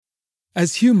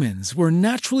As humans, we're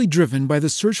naturally driven by the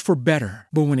search for better.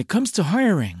 But when it comes to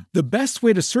hiring, the best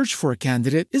way to search for a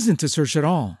candidate isn't to search at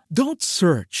all. Don't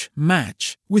search,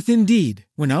 match with Indeed.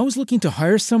 When I was looking to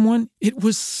hire someone, it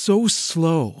was so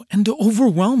slow and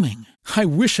overwhelming. I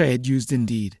wish I had used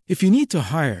Indeed. If you need to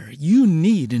hire, you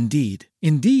need Indeed.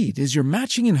 Indeed is your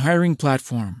matching and hiring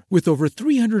platform with over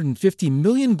 350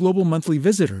 million global monthly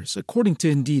visitors, according to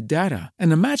Indeed data,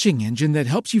 and a matching engine that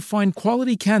helps you find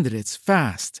quality candidates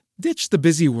fast. Ditch the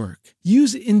busy work.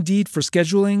 Use Indeed for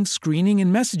scheduling, screening,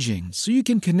 and messaging so you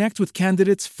can connect with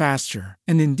candidates faster.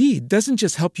 And Indeed doesn't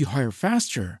just help you hire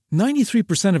faster.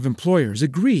 93% of employers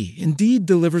agree Indeed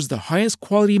delivers the highest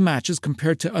quality matches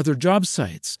compared to other job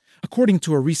sites, according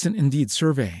to a recent Indeed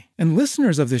survey. And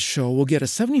listeners of this show will get a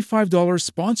 $75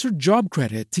 sponsored job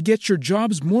credit to get your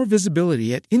jobs more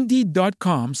visibility at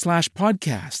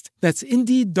Indeed.com/podcast. That's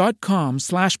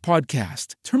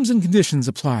Indeed.com/podcast. Terms and conditions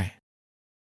apply.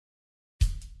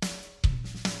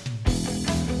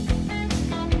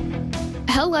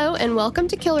 Hello and welcome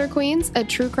to Killer Queens, a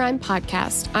true crime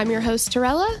podcast. I'm your host,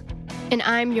 Torella. And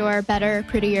I'm your better,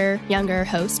 prettier, younger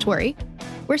host, Tori.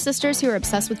 We're sisters who are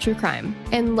obsessed with true crime.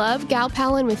 And love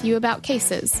gal-palin with you about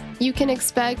cases. You can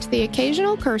expect the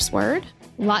occasional curse word,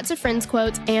 lots of Friends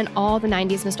quotes, and all the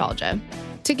 90s nostalgia.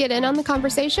 To get in on the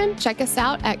conversation, check us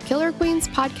out at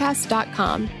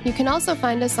killerqueenspodcast.com. You can also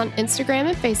find us on Instagram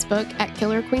and Facebook at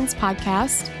Killer Queens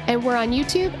Podcast. And we're on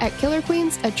YouTube at Killer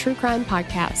Queens, a true crime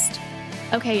podcast.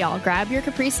 Okay, y'all, grab your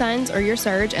Capri Suns or your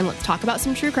Surge and let's talk about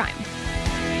some true crime.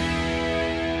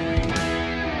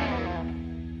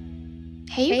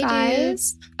 Hey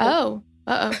guys. Dudes. Oh,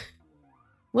 uh-oh.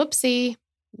 Whoopsie.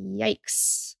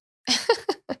 Yikes.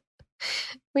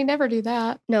 We never do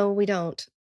that. No, we don't.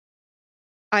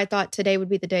 I thought today would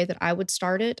be the day that I would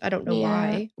start it. I don't know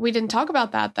why. We didn't talk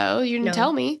about that, though. You didn't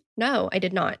tell me. No, I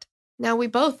did not. Now we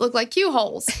both look like cue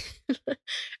holes.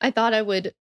 I thought I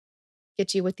would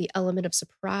get you with the element of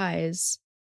surprise,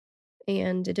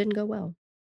 and it didn't go well.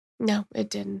 No, it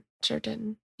didn't. Sure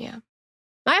didn't. Yeah.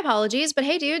 My apologies, but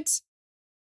hey, dudes.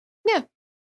 Yeah.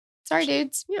 Sorry,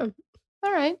 dudes. Yeah.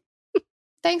 All right.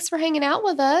 Thanks for hanging out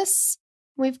with us.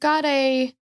 We've got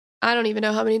I don't even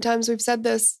know how many times we've said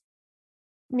this.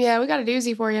 Yeah, we got a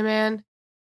doozy for you, man.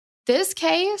 This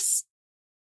case,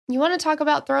 you want to talk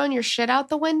about throwing your shit out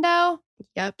the window?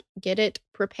 Yep. Get it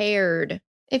prepared.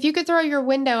 If you could throw your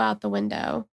window out the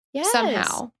window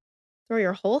somehow. Throw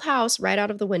your whole house right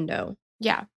out of the window.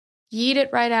 Yeah. Yeet it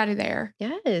right out of there.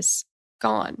 Yes.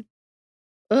 Gone.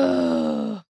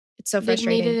 Ugh. It's so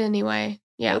frustrating. Didn't need it anyway.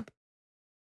 Yeah. Nope.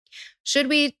 Should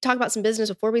we talk about some business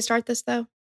before we start this, though?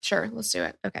 Sure. Let's do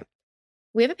it. Okay.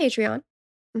 We have a Patreon.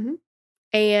 Mm-hmm.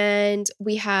 And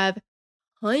we have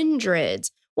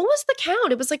hundreds. What was the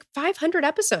count? It was like 500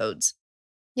 episodes.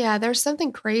 Yeah. There's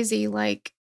something crazy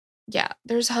like... Yeah,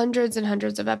 there's hundreds and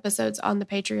hundreds of episodes on the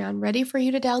Patreon ready for you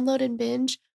to download and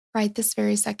binge right this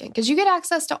very second because you get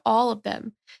access to all of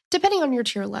them, depending on your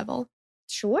tier level.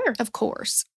 Sure. Of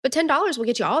course. But $10 will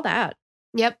get you all that.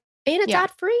 Yep. And it's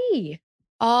ad-free.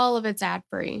 All of it's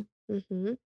ad-free.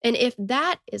 Mm-hmm. And if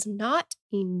that is not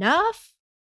enough,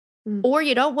 or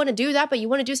you don't want to do that, but you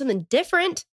want to do something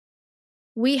different,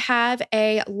 we have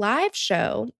a live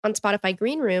show on Spotify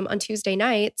Green Room on Tuesday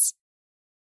nights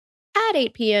at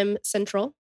 8 p.m.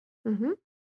 Central. Mm-hmm.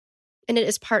 And it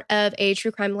is part of a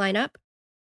true crime lineup.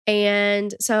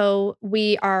 And so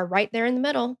we are right there in the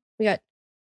middle. We're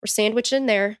sandwiched in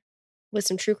there with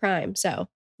some true crime. So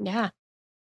yeah,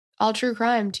 all true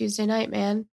crime Tuesday night,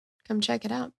 man. Come check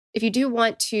it out. If you do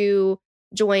want to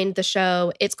join the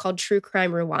show, it's called True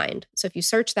Crime Rewind. So if you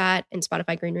search that in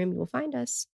Spotify Green Room, you will find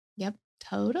us. Yep,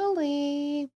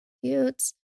 totally.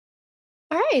 Cute.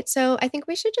 All right, so I think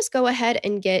we should just go ahead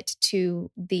and get to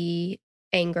the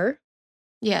anger.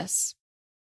 Yes.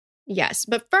 Yes,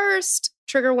 but first,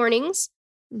 trigger warnings.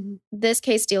 Mm-hmm. This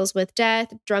case deals with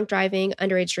death, drunk driving,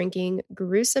 underage drinking,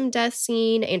 gruesome death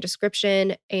scene and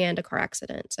description, and a car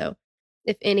accident. So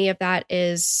if any of that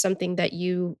is something that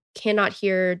you cannot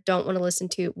hear, don't want to listen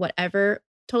to, whatever,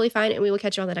 totally fine, and we will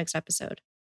catch you on the next episode.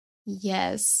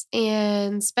 Yes,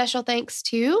 and special thanks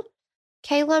to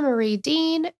Kayla Marie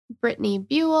Dean, Brittany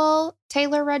Buell,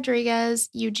 Taylor Rodriguez,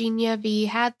 Eugenia V.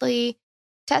 Hadley,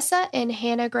 Tessa and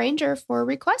Hannah Granger for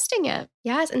requesting it.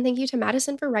 Yes, and thank you to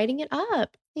Madison for writing it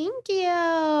up. Thank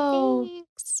you.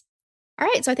 Thanks. All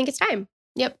right, so I think it's time.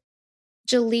 Yep.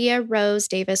 Jalea Rose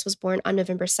Davis was born on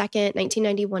November 2nd,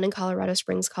 1991 in Colorado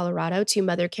Springs, Colorado, to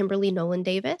mother Kimberly Nolan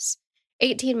Davis.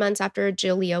 18 months after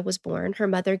Jalea was born, her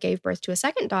mother gave birth to a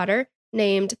second daughter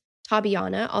named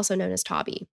Tabiana, also known as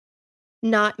Tabi.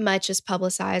 Not much is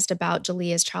publicized about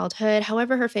Jalea's childhood.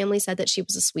 However, her family said that she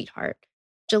was a sweetheart.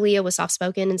 Jalea was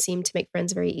soft-spoken and seemed to make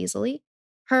friends very easily.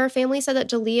 Her family said that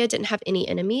Jalea didn't have any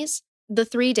enemies. The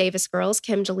three Davis girls,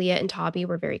 Kim, Jalea, and Tabi,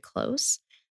 were very close.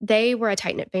 They were a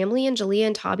tight-knit family, and Jalea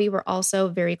and Tabi were also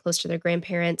very close to their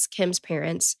grandparents, Kim's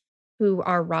parents, who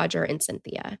are Roger and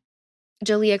Cynthia.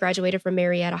 Jalea graduated from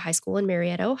Marietta High School in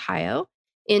Marietta, Ohio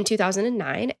in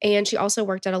 2009, and she also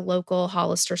worked at a local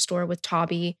Hollister store with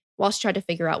Tabi while she tried to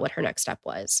figure out what her next step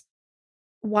was.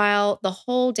 While the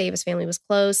whole Davis family was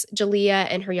close, Jalea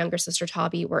and her younger sister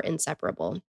Tabi were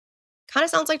inseparable. Kind of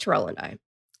sounds like Terrell and I.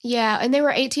 Yeah, and they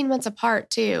were 18 months apart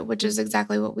too, which is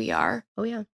exactly what we are. Oh,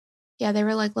 yeah. Yeah, they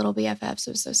were like little BFFs.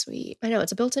 It was so sweet. I know,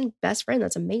 it's a built-in best friend.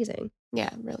 That's amazing.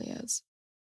 Yeah, it really is.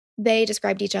 They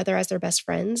described each other as their best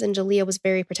friends, and Jalea was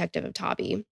very protective of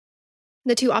Tabi.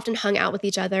 The two often hung out with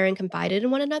each other and confided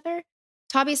in one another.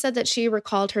 Tabi said that she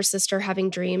recalled her sister having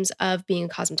dreams of being a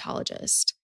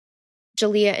cosmetologist.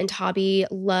 Jalea and Tabi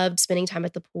loved spending time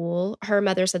at the pool. Her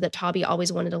mother said that Tabi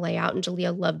always wanted to lay out, and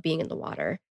Jalea loved being in the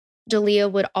water.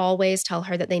 Jalea would always tell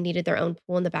her that they needed their own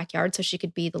pool in the backyard so she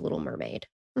could be the Little Mermaid.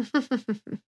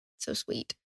 So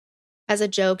sweet. As a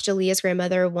joke, Jalea's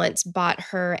grandmother once bought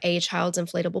her a child's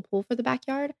inflatable pool for the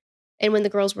backyard. And when the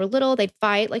girls were little, they'd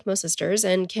fight like most sisters,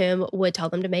 and Kim would tell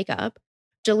them to make up.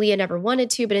 Jalea never wanted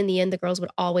to, but in the end, the girls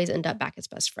would always end up back as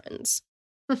best friends.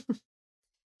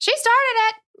 She started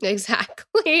it.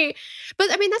 Exactly.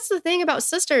 But I mean, that's the thing about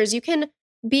sisters. You can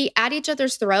be at each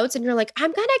other's throats and you're like,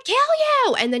 I'm going to kill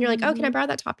you. And then you're like, oh, can I borrow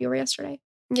that top you wore yesterday?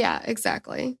 Yeah,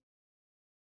 exactly.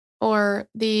 Or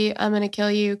the I'm going to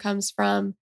kill you comes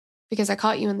from because I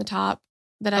caught you in the top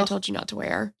that I told you not to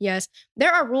wear. Yes.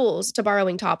 There are rules to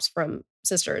borrowing tops from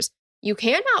sisters. You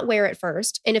cannot wear it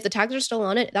first. And if the tags are still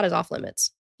on it, that is off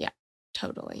limits. Yeah,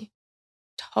 totally.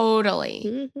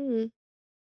 Totally. Mm-hmm.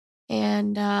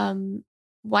 And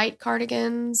white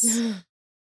cardigans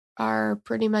are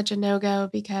pretty much a no-go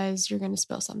because you're going to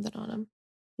spill something on them.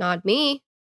 Not me.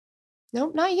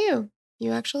 Nope, not you.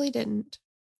 You actually didn't.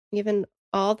 Even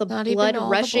all the blood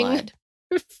rushing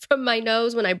from my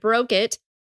nose when I broke it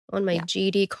on my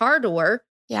GD car door.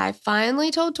 Yeah, I finally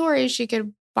told Tori she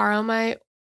could borrow my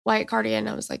white cardigan.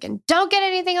 I was like, and don't get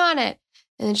anything on it.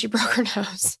 And then she broke her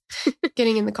nose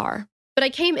getting in the car. But I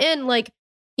came in like,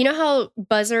 you know how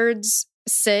buzzards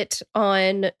sit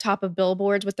on top of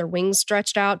billboards with their wings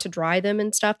stretched out to dry them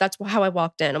and stuff? That's how I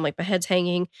walked in. I'm like, my head's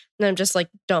hanging. And I'm just like,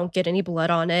 don't get any blood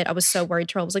on it. I was so worried.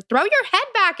 Terrell was like, throw your head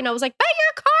back. And I was like, but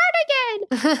your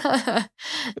cardigan.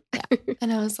 Yeah.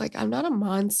 And I was like, I'm not a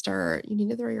monster. You need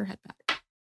to throw your head back.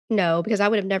 No, because I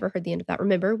would have never heard the end of that.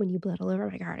 Remember when you bled all over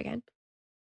my cardigan?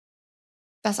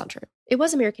 That's not true. It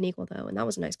was American Eagle, though, and that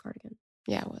was a nice cardigan.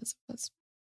 Yeah, it was.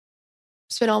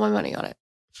 Spent all my money on it.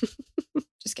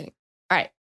 Just kidding. All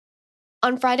right.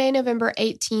 On Friday, November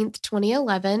 18th,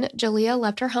 2011, Jalea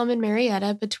left her home in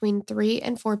Marietta between 3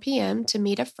 and 4 p.m. to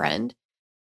meet a friend,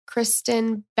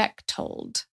 Kristen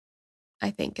Bechtold, I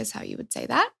think is how you would say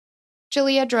that.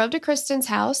 Jalea drove to Kristen's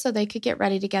house so they could get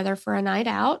ready together for a night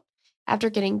out. After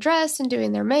getting dressed and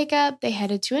doing their makeup, they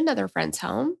headed to another friend's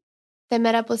home. They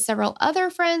met up with several other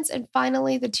friends, and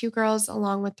finally, the two girls,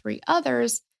 along with 3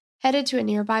 others, headed to a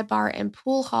nearby bar and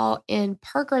pool hall in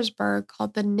Parkersburg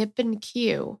called the Nip and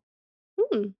Q.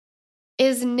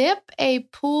 Is nip a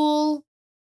pool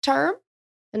term?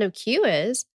 I know Q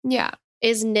is. Yeah.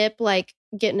 Is nip like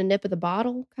getting a nip of the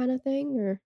bottle kind of thing?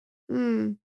 Or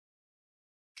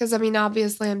because, I mean,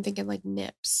 obviously I'm thinking like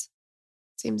nips.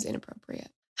 Seems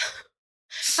inappropriate.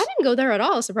 I didn't go there at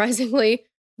all, surprisingly.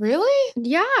 Really?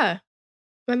 Yeah.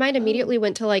 My mind immediately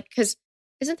went to like, because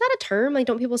isn't that a term? Like,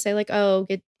 don't people say like, oh,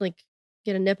 get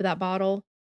a nip of that bottle?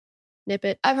 Nip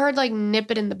it. I've heard like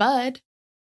nip it in the bud.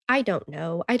 I don't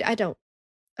know. I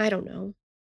don't know.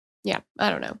 Yeah, I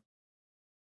don't know.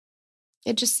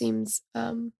 It just seems it's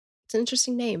an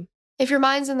interesting name. If your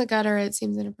mind's in the gutter, it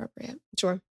seems inappropriate.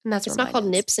 Sure. And that's it's not called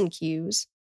nips and cues.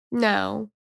 No.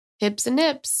 Hips and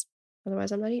nips.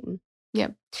 Otherwise, I'm not eating. Yeah.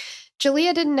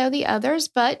 Jalea didn't know the others,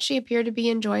 but she appeared to be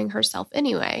enjoying herself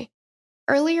anyway.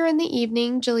 Earlier in the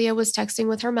evening, Jalea was texting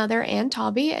with her mother and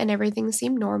Tabi, and everything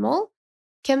seemed normal.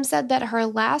 Kim said that her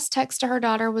last text to her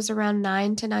daughter was around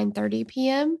 9 to 9:30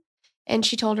 p.m., and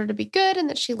she told her to be good and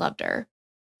that she loved her.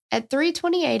 At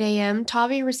 3:28 a.m.,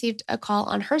 Tabi received a call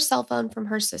on her cell phone from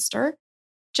her sister.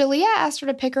 Jalea asked her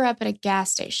to pick her up at a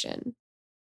gas station.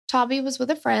 Tabi was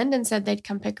with a friend and said they'd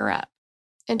come pick her up.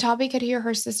 And Tabi could hear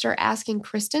her sister asking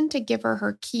Kristen to give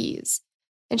her keys,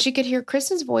 and she could hear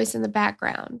Kristen's voice in the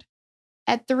background.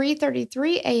 At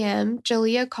 3:33 a.m.,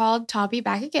 Jalea called Tabi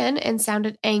back again and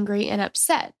sounded angry and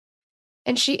upset.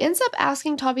 And she ends up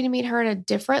asking Toby to meet her at a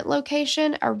different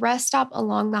location, a rest stop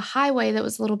along the highway that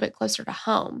was a little bit closer to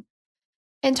home.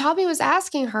 And Toby was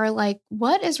asking her, like,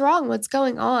 what is wrong? What's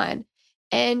going on?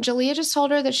 And Jalea just told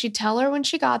her that she'd tell her when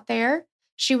she got there.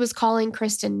 She was calling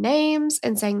Kristen names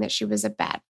and saying that she was a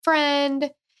bad friend.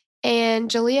 And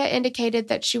Jalea indicated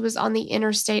that she was on the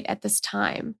interstate at this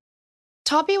time.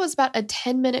 Toby was about a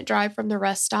 10-minute drive from the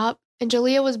rest stop, and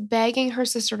Jalea was begging her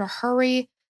sister to hurry,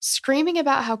 screaming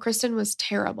about how Kristen was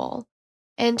terrible.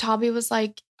 And Toby was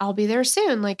like, I'll be there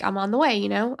soon. Like, I'm on the way,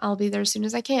 I'll be there as soon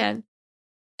as I can.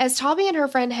 As Toby and her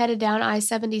friend headed down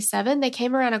I-77, they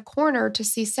came around a corner to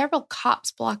see several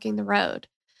cops blocking the road.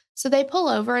 So they pull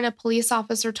over, and a police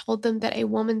officer told them that a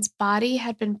woman's body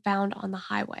had been found on the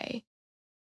highway.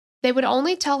 They would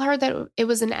only tell her that it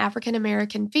was an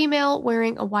African-American female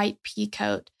wearing a white pea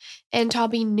coat, and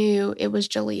Toby knew it was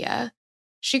Jalea.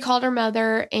 She called her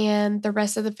mother and the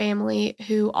rest of the family,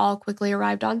 who all quickly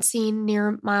arrived on scene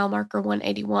near mile marker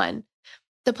 181.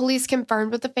 The police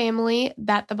confirmed with the family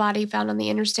that the body found on the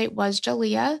interstate was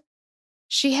Jalea.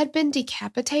 She had been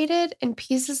decapitated, and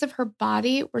pieces of her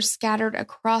body were scattered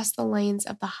across the lanes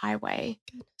of the highway.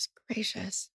 Goodness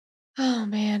gracious. Oh,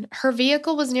 man. Her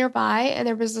vehicle was nearby, and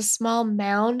there was a small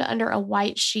mound under a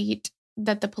white sheet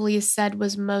that the police said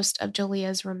was most of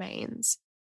Jalea's remains.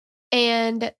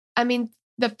 And, I mean,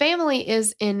 the family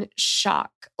is in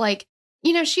shock. Like,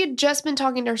 she had just been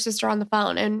talking to her sister on the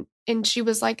phone, and she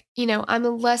was like,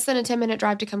 I'm less than a 10-minute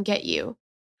drive to come get you.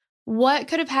 What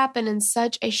could have happened in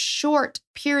such a short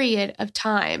period of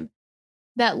time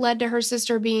that led to her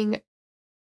sister being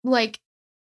like,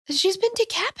 she's been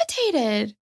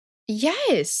decapitated?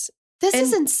 Yes. This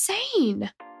is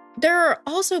insane. There are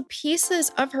also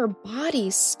pieces of her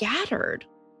body scattered.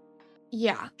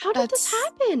 Yeah. How did this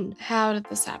happen? How did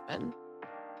this happen?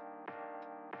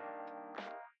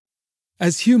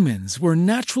 As humans, we're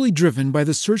naturally driven by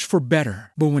the search for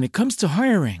better. But when it comes to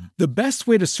hiring, the best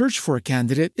way to search for a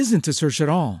candidate isn't to search at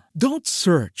all. Don't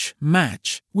search,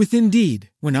 match with Indeed.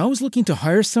 When I was looking to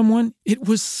hire someone, it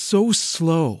was so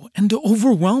slow and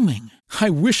overwhelming.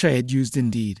 I wish I had used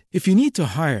Indeed. If you need to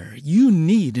hire, you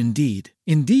need Indeed.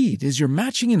 Indeed is your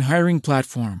matching and hiring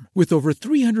platform with over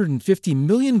 350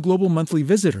 million global monthly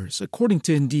visitors, according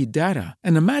to Indeed data,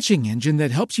 and a matching engine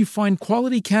that helps you find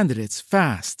quality candidates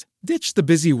fast. Ditch the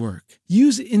busy work.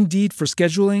 Use Indeed for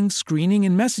scheduling, screening,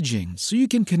 and messaging so you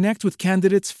can connect with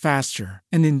candidates faster.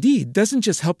 And Indeed doesn't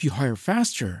just help you hire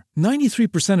faster.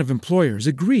 93% of employers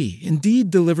agree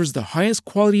Indeed delivers the highest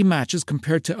quality matches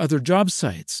compared to other job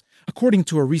sites, according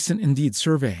to a recent Indeed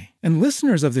survey. And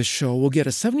listeners of this show will get a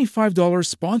 $75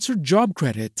 sponsored job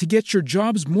credit to get your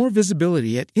jobs more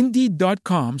visibility at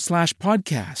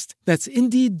Indeed.com/podcast. That's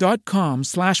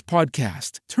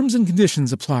Indeed.com/podcast. Terms and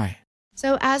conditions apply.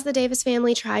 So as the Davis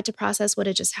family tried to process what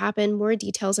had just happened, more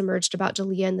details emerged about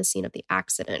Jalea and the scene of the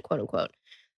accident, quote unquote.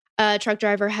 A truck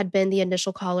driver had been the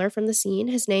initial caller from the scene.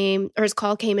 His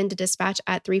call came into dispatch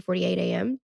at 3:48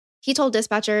 a.m. He told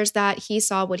dispatchers that he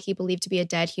saw what he believed to be a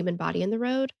dead human body in the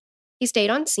road. He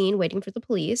stayed on scene waiting for the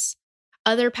police.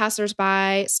 Other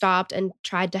passersby stopped and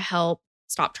tried to help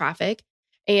stop traffic.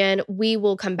 And we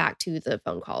will come back to the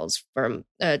phone calls from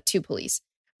to police.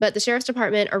 But the sheriff's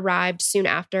department arrived soon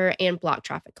after and blocked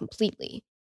traffic completely.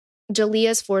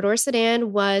 Jalea's four-door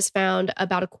sedan was found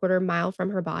about a quarter mile from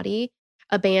her body,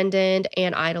 abandoned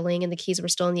and idling, and the keys were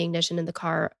still in the ignition and the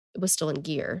car was still in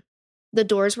gear. The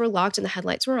doors were locked and the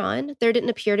headlights were on. There didn't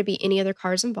appear to be any other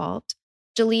cars involved.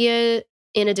 Jalea,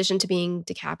 in addition to being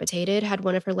decapitated, had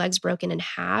one of her legs broken in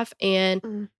half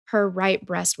and her right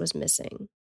breast was missing.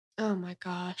 Oh my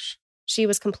gosh. She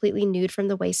was completely nude from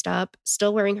the waist up,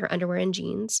 still wearing her underwear and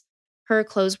jeans. Her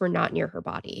clothes were not near her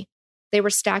body. They were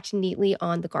stacked neatly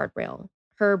on the guardrail.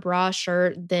 Her bra,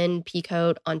 shirt, then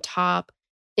peacoat on top,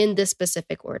 in this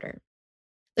specific order.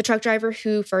 The truck driver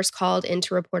who first called in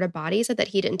to report a body said that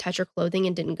he didn't touch her clothing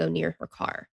and didn't go near her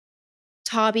car.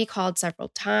 Toby called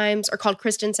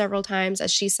Kristen several times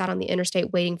as she sat on the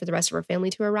interstate waiting for the rest of her family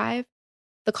to arrive.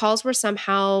 The calls were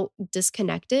somehow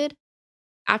disconnected.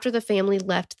 After the family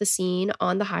left the scene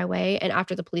on the highway and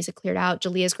after the police had cleared out,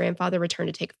 Jalea's grandfather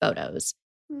returned to take photos.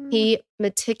 He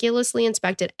meticulously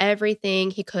inspected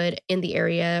everything he could in the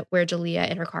area where Jalea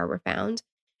and her car were found.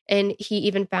 And he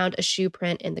even found a shoe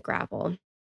print in the gravel.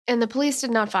 And the police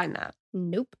did not find that?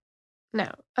 Nope. No.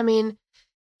 I mean,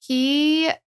 he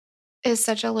is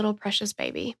such a little precious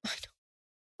baby.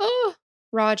 Oh,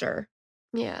 Roger.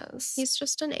 Yes. He's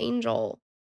just an angel.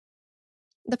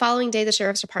 The following day, the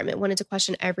sheriff's department wanted to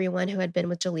question everyone who had been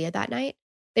with Jalea that night.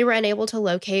 They were unable to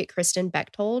locate Kristen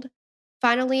Bechtold.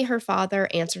 Finally, her father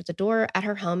answered the door at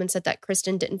her home and said that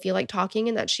Kristen didn't feel like talking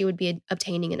and that she would be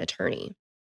obtaining an attorney.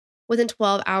 Within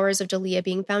 12 hours of Jalea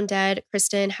being found dead,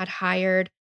 Kristen had hired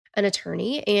an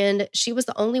attorney, and she was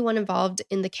the only one involved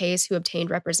in the case who obtained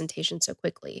representation so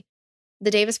quickly.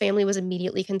 The Davis family was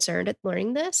immediately concerned at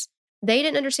learning this. They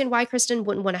didn't understand why Kristen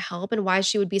wouldn't want to help and why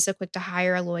she would be so quick to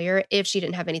hire a lawyer if she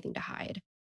didn't have anything to hide.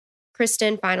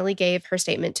 Kristen finally gave her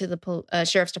statement to the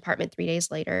sheriff's department 3 days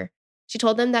later. She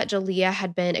told them that Jalea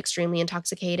had been extremely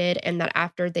intoxicated and that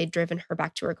after they'd driven her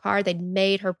back to her car, they'd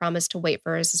made her promise to wait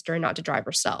for her sister and not to drive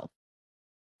herself.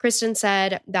 Kristen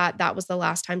said that that was the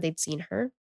last time they'd seen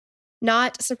her.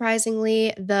 Not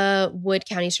surprisingly, the Wood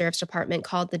County Sheriff's Department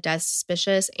called the death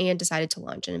suspicious and decided to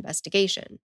launch an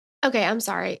investigation. Okay, I'm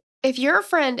sorry. If your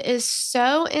friend is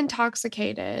so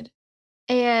intoxicated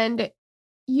and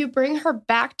you bring her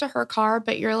back to her car,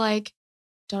 but you're like,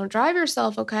 don't drive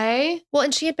yourself, okay? Well,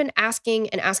 and she had been asking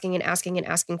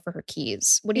for her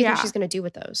keys. What do you think she's going to do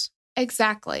with those?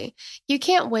 Exactly. You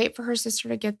can't wait for her sister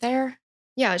to get there.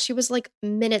 Yeah, she was like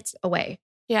minutes away.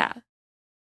 Yeah.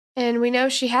 And we know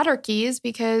she had her keys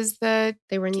because the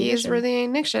keys were the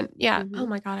ignition. Yeah. Mm-hmm. Oh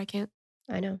my God, I can't.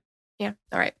 I know. Yeah.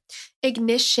 All right.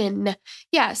 Ignition.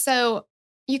 Yeah. So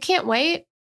you can't wait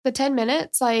the 10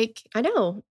 minutes. Like, I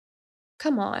know.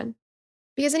 Come on.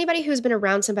 Because anybody who's been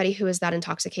around somebody who is that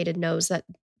intoxicated knows that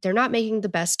they're not making the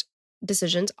best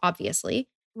decisions, obviously.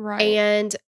 Right.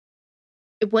 And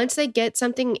once they get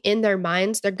something in their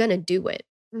minds, they're going to do it.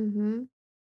 Mm-hmm.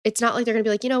 It's not like they're going to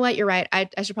be like, you know what, you're right. I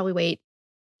should probably wait.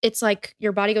 It's like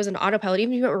your body goes into autopilot,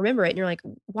 even if you don't remember it. And you're like,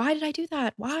 why did I do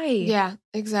that? Why? Yeah,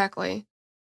 exactly.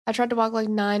 I tried to walk like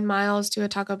 9 miles to a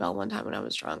Taco Bell one time when I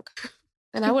was drunk.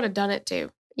 And I would have done it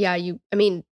too. Yeah,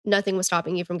 nothing was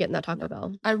stopping you from getting that Taco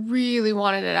Bell. I really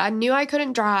wanted it. I knew I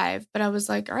couldn't drive, but I was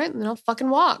like, all right, then I'll fucking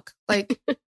walk. Like,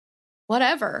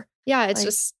 whatever. Yeah, it's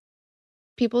just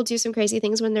people do some crazy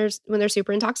things when they're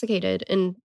super intoxicated.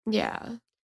 And yeah,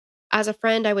 as a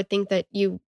friend, I would think that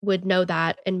you would know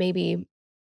that and maybe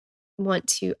want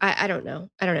to. I don't know.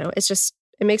 It's just,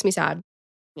 it makes me sad.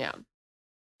 Yeah.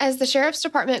 As the sheriff's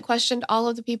department questioned all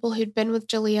of the people who'd been with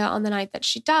Jalea on the night that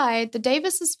she died, the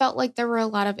Davises felt like there were a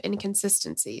lot of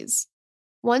inconsistencies.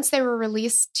 Once they were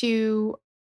released to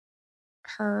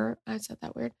her,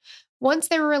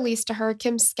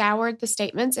 Kim scoured the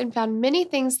statements and found many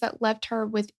things that left her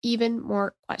with even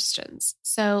more questions.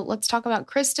 So let's talk about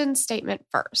Kristen's statement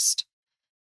first.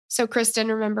 So Kristen,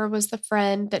 remember, was the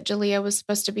friend that Jalea was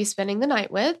supposed to be spending the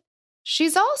night with.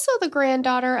 She's also the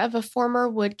granddaughter of a former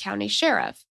Wood County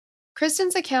sheriff.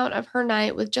 Kristen's account of her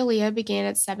night with Jalea began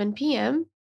at 7 p.m.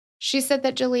 She said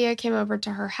that Jalea came over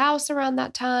to her house around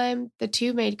that time. The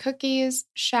two made cookies,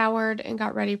 showered, and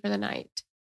got ready for the night.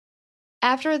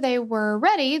 After they were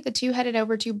ready, the two headed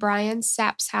over to Brian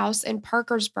Sapp's house in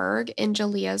Parkersburg in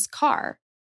Jalea's car.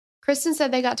 Kristen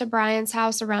said they got to Brian's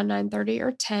house around 9:30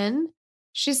 or 10.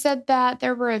 She said that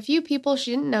there were a few people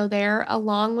she didn't know there,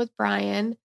 along with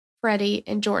Brian, Freddie,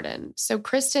 and Jordan. So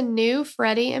Kristen knew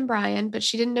Freddie and Brian, but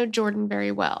she didn't know Jordan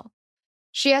very well.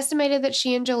 She estimated that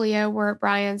she and Jalea were at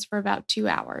Brian's for about 2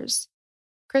 hours.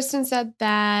 Kristen said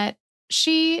that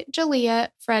she,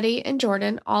 Jalea, Freddie, and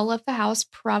Jordan all left the house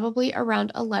probably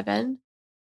around 11.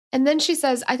 And then she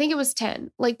says, I think it was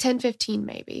 10, like 10:15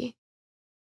 maybe.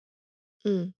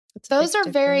 Those are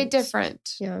very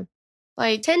different. Yeah.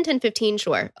 Like 10, 10, 15,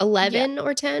 sure. 11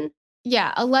 or 10?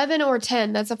 Yeah, 11 or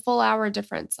 10. That's a full hour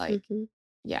difference.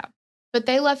 Yeah. But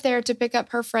they left there to pick up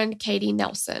her friend Katie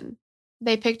Nelson.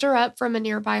 They picked her up from a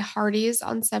nearby Hardee's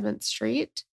on 7th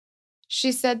Street.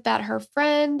 She said that her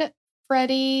friend,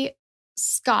 Freddie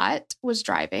Scott, was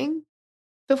driving.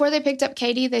 Before they picked up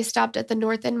Katie, they stopped at the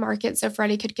North End Market so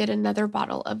Freddie could get another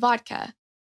bottle of vodka.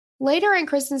 Later in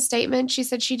Kristen's statement, she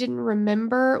said she didn't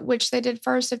remember which they did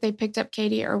first, if they picked up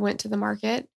Katie or went to the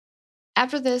market.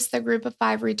 After this, the group of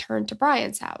 5 returned to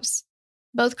Brian's house.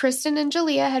 Both Kristen and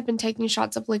Jalea had been taking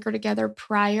shots of liquor together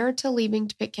prior to leaving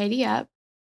to pick Katie up.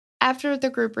 After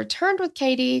the group returned with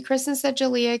Katie, Kristen said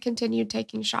Jalea continued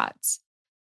taking shots.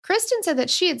 Kristen said that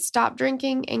she had stopped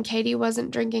drinking and Katie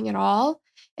wasn't drinking at all,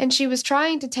 and she was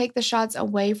trying to take the shots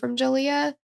away from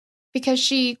Jalea because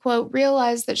she, quote,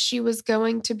 realized that she was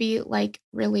going to be, like,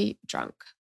 really drunk,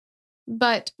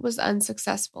 but was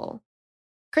unsuccessful.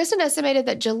 Kristen estimated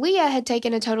that Jalea had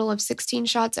taken a total of 16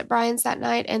 shots at Brian's that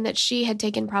night and that she had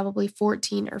taken probably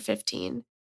 14 or 15.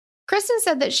 Kristen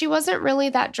said that she wasn't really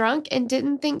that drunk and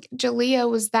didn't think Jalea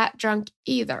was that drunk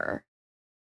either.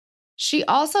 She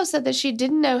also said that she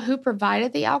didn't know who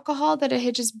provided the alcohol, that it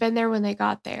had just been there when they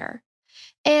got there.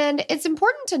 And it's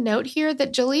important to note here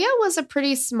that Jalea was a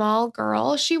pretty small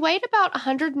girl. She weighed about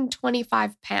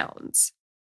 125 pounds.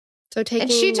 So taking...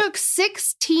 And she took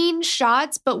 16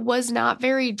 shots, but was not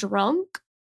very drunk.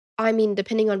 I mean,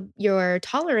 depending on your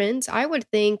tolerance, I would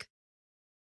think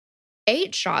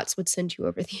 8 shots would send you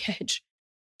over the edge.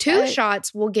 2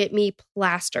 shots will get me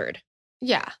plastered.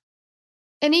 Yeah.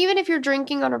 And even if you're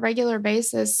drinking on a regular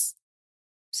basis,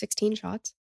 16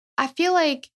 shots. I feel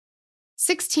like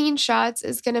 16 shots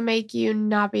is going to make you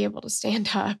not be able to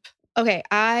stand up. Okay,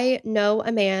 I know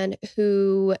a man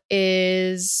who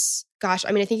is, gosh,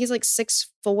 I mean, I think he's like 6'4",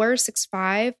 6'5".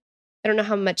 I don't know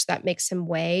how much that makes him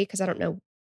weigh because I don't know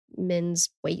men's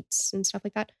weights and stuff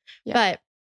like that. Yeah. But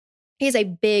he's a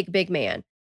big, big man.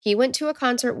 He went to a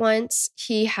concert once.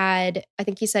 He had, I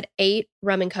think he said 8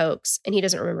 rum and cokes, and he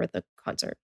doesn't remember the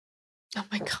concert. Oh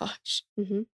my gosh.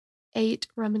 Mm-hmm. 8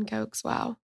 rum and cokes.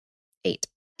 Wow. 8.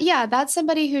 Yeah, that's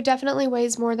somebody who definitely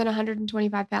weighs more than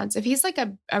 125 pounds. If he's like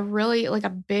a really like a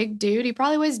big dude, he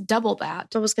probably weighs double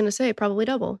that. I was going to say probably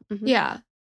double. Mm-hmm. Yeah.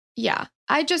 Yeah.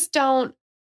 I just don't.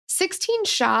 16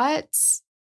 shots.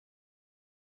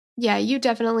 Yeah, you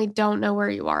definitely don't know where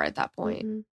you are at that point.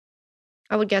 Mm-hmm.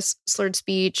 I would guess slurred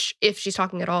speech, if she's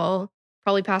talking at all,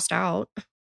 probably passed out.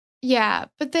 Yeah,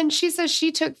 but then she says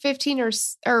she took 15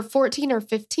 or 14 or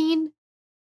 15,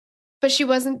 but she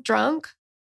wasn't drunk.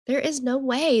 There is no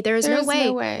way. There is no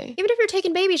way. Even if you're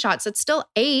taking baby shots, it's still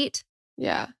 8.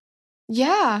 Yeah.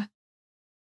 Yeah.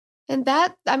 And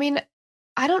that, I mean,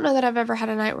 I don't know that I've ever had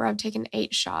a night where I've taken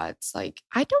 8 shots. Like,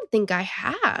 I don't think I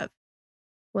have.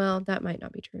 Well, that might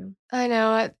not be true. I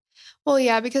know. Well,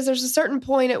 yeah, because there's a certain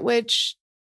point at which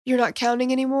you're not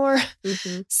counting anymore.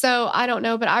 Mm-hmm. So I don't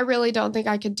know, but I really don't think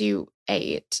I could do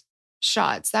 8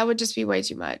 shots. That would just be way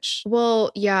too much.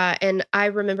 Well, yeah. And I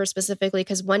remember specifically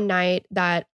because one night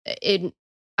that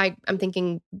I'm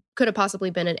thinking could have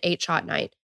possibly been an 8-shot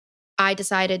night. I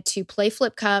decided to play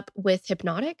Flip Cup with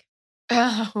Hypnotic.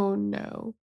 Oh,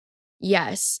 no.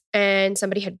 Yes. And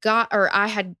somebody had I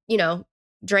had,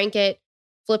 drank it,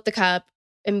 flipped the cup,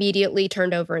 immediately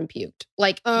turned over and puked.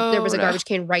 Like there was a garbage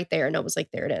can right there. And I was like,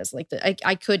 there it is. Like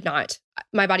I could not,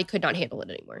 my body could not handle it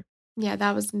anymore. Yeah,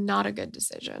 that was not a good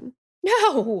decision.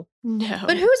 No.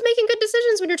 But who's making good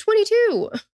decisions when you're 22?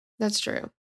 That's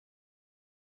true.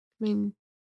 I mean,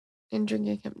 and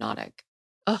drinking Hypnotic.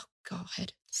 Oh,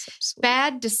 God. So sweet.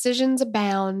 Bad decisions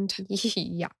abound.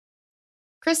 Yeah.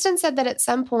 Kristen said that at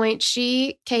some point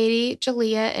she, Katie,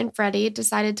 Jalea, and Freddie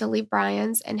decided to leave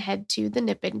Brian's and head to the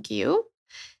Nip and Q.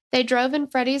 They drove in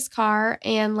Freddie's car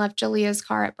and left Jalea's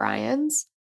car at Brian's.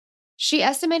 She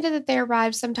estimated that they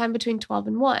arrived sometime between 12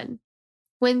 and 1.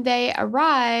 When they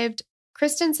arrived,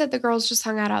 Kristen said the girls just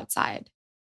hung out outside.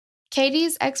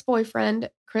 Katie's ex-boyfriend,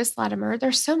 Chris Latimer,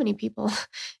 there's so many people in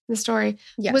the story,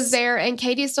 was there, and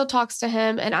Katie still talks to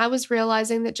him. And I was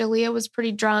realizing that Jalea was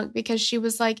pretty drunk because she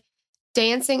was like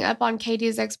dancing up on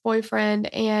Katie's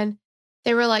ex-boyfriend, and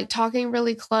they were like talking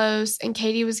really close, and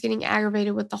Katie was getting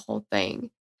aggravated with the whole thing.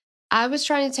 I was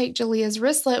trying to take Jalea's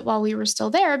wristlet while we were still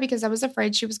there because I was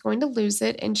afraid she was going to lose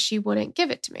it and she wouldn't give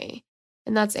it to me.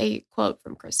 And that's a quote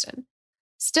from Kristen.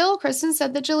 Still, Kristen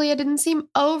said that Jalea didn't seem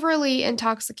overly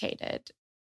intoxicated.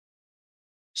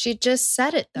 She just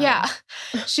said it, though. Yeah.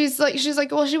 She's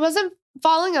like, well, she wasn't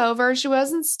falling over. She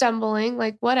wasn't stumbling,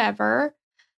 like whatever.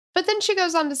 But then she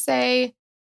goes on to say,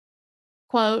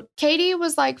 quote, Katie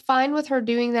was like fine with her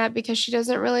doing that because she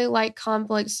doesn't really like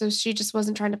conflict. So she just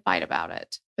wasn't trying to fight about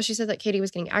it. But she said that Katie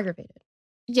was getting aggravated.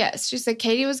 Yes. She said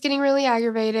Katie was getting really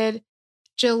aggravated.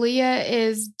 Jalea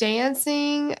is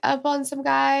dancing up on some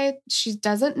guy she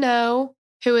doesn't know,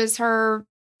 who is her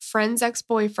friend's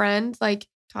ex-boyfriend. Like,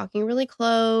 talking really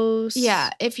close.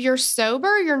 Yeah. If you're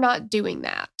sober, you're not doing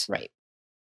that. Right.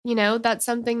 That's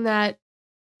something that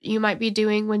you might be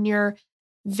doing when you're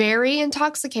very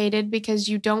intoxicated because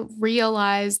you don't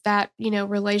realize that,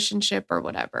 relationship or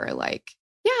whatever. Like,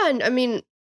 yeah. And I mean,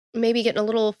 maybe getting a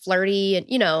little flirty and,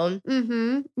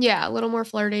 Mm-hmm. Yeah. A little more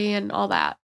flirty and all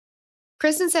that.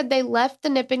 Kristen said they left the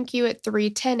Nip and Q at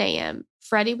 3:10 a.m.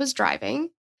 Freddie was driving.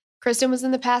 Kristen was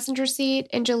in the passenger seat,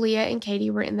 and Jalea and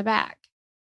Katie were in the back.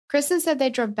 Kristen said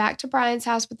they drove back to Brian's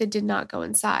house, but they did not go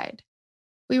inside.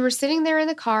 We were sitting there in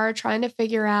the car trying to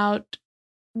figure out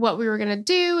what we were going to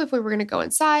do, if we were going to go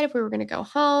inside, if we were going to go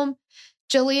home.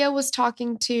 Jalea was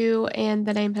talking to, and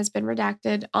the name has been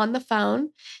redacted, on the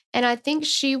phone. And I think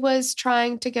she was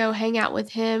trying to go hang out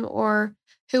with him or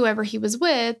whoever he was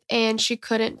with, and she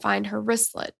couldn't find her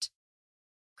wristlet.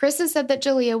 Kristen said that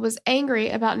Jalea was angry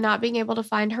about not being able to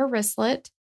find her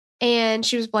wristlet, and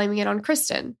she was blaming it on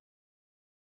Kristen.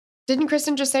 Didn't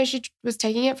Kristen just say she was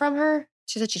taking it from her?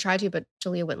 She said she tried to, but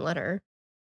Jalea wouldn't let her.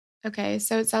 Okay,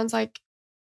 so it sounds like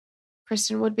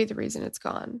Kristen would be the reason it's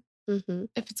gone. Mm-hmm.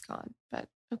 If it's gone, but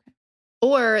okay.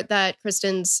 Or that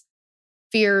Kristen's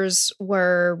fears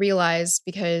were realized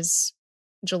because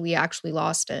Jalea actually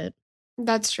lost it.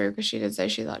 That's true, because she did say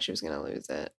she thought she was going to lose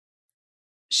it.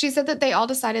 She said that they all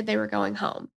decided they were going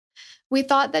home. We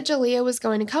thought that Jalea was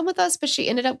going to come with us, but she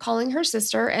ended up calling her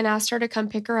sister and asked her to come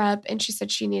pick her up, and she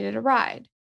said she needed a ride.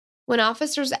 When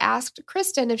officers asked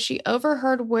Kristen if she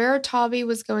overheard where Tobby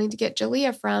was going to get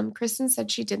Jalea from, Kristen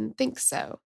said she didn't think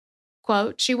so.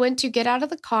 Quote, she went to get out of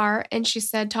the car and she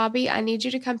said, Tobby, I need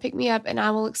you to come pick me up and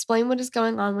I will explain what is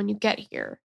going on when you get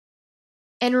here.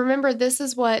 And remember, this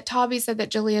is what Tobby said that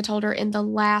Jalea told her in the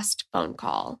last phone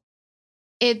call.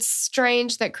 It's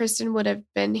strange that Kristen would have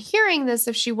been hearing this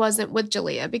if she wasn't with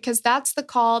Jalea, because that's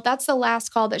the last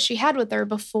call that she had with her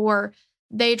before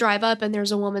they drive up and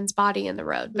there's a woman's body in the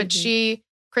road. But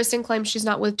Kristen claims she's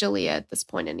not with Jalea at this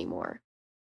point anymore.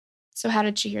 So how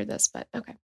did she hear this? But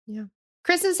okay. Yeah.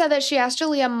 Kristen said that she asked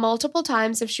Jalea multiple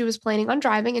times if she was planning on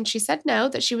driving, and she said no,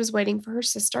 that she was waiting for her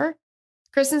sister.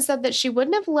 Kristen said that she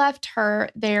wouldn't have left her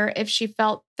there if she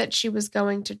felt that she was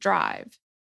going to drive.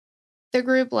 The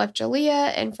group left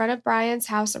Jalea in front of Brian's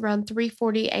house around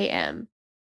 3:40 a.m.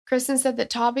 Kristen said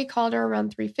that Tobby called her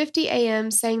around 3:50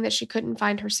 a.m. saying that she couldn't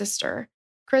find her sister.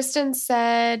 Kristen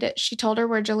said she told her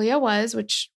where Jalea was,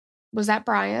 which was at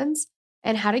Brian's,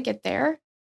 and how to get there.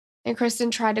 And Kristen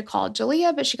tried to call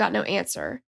Jalea, but she got no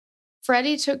answer.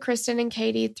 Freddie took Kristen and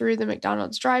Katie through the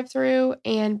McDonald's drive-thru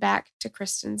and back to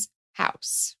Kristen's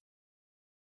house.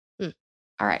 All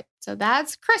right, so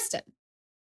that's Kristen.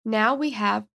 Now we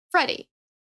have Freddie.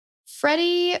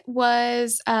 Freddie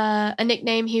was a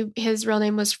nickname. His real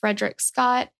name was Frederick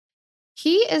Scott.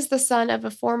 He is the son of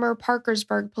a former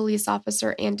Parkersburg police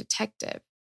officer and detective.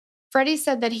 Freddie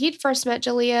said that he'd first met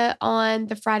Jalea on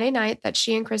the Friday night that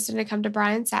she and Kristen had come to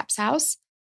Brian Sapp's house.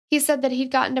 He said that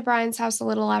he'd gotten to Brian's house a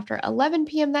little after 11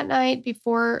 p.m. that night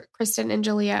before Kristen and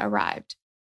Jalea arrived.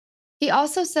 He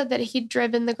also said that he'd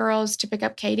driven the girls to pick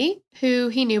up Katie, who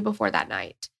he knew before that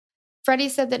night. Freddie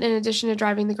said that in addition to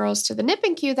driving the girls to the Nip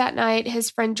and Q that night,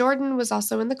 his friend Jordan was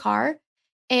also in the car,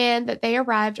 and that they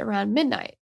arrived around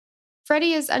midnight.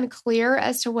 Freddie is unclear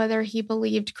as to whether he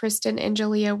believed Kristen and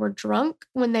Jalea were drunk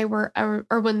when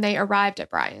they arrived at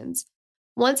Brian's.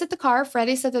 Once at the car,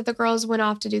 Freddie said that the girls went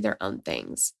off to do their own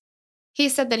things. He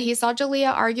said that he saw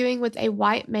Jalea arguing with a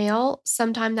white male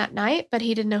sometime that night, but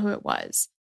he didn't know who it was.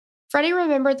 Freddie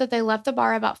remembered that they left the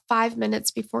bar about 5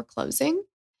 minutes before closing.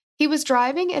 He was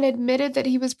driving and admitted that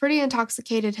he was pretty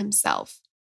intoxicated himself.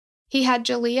 He had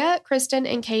Jalea, Kristen,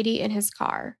 and Katie in his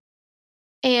car.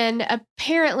 And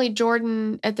apparently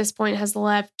Jordan at this point has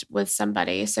left with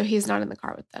somebody, so he's not in the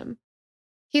car with them.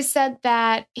 He said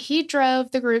that he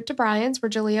drove the group to Brian's, where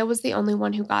Jalea was the only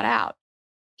one who got out.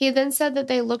 He then said that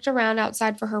they looked around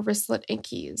outside for her wristlet and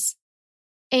keys.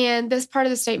 And this part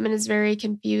of the statement is very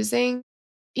confusing.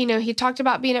 He talked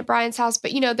about being at Brian's house,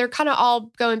 but, they're kind of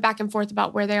all going back and forth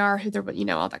about where they are, who they're,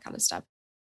 all that kind of stuff.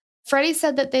 Freddie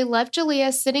said that they left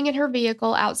Jalea sitting in her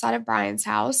vehicle outside of Brian's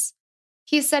house.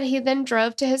 He said he then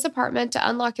drove to his apartment to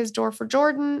unlock his door for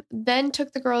Jordan, then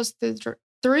took the girls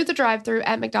through the drive-thru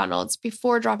at McDonald's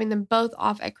before dropping them both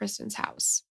off at Kristen's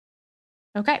house.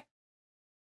 Okay.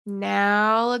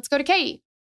 Now let's go to Katie.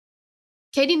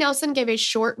 Katie Nelson gave a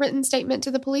short written statement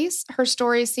to the police. Her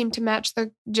stories seemed to match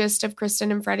the gist of Kristen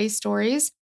and Freddie's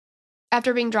stories.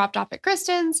 After being dropped off at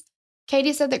Kristen's,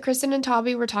 Katie said that Kristen and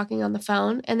Tobby were talking on the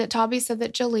phone and that Tobby said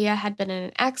that Jalea had been in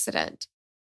an accident.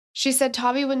 She said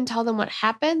Tobby wouldn't tell them what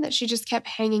happened, that she just kept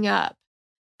hanging up.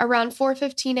 Around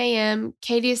 4:15 a.m.,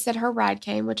 Katie said her ride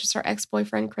came, which is her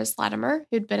ex-boyfriend, Chris Latimer,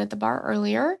 who'd been at the bar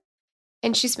earlier,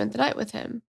 and she spent the night with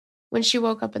him. When she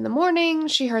woke up in the morning,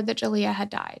 she heard that Jalea had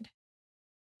died.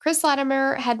 Chris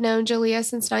Latimer had known Jalea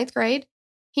since 9th grade.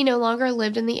 He no longer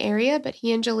lived in the area, but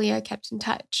he and Jalea kept in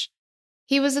touch.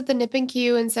 He was at the Nip and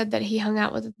Q and said that he hung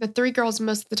out with the 3 girls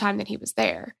most of the time that he was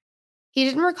there. He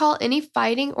didn't recall any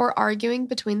fighting or arguing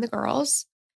between the girls.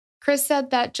 Chris said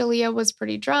that Jalea was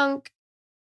pretty drunk,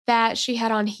 that she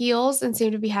had on heels and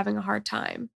seemed to be having a hard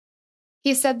time.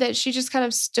 He said that she just kind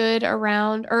of stood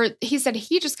around, or he said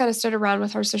he just kind of stood around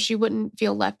with her so she wouldn't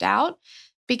feel left out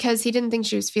because he didn't think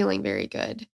she was feeling very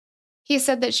good. He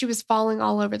said that she was falling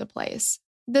all over the place.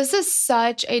 This is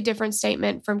such a different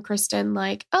statement from Kristen,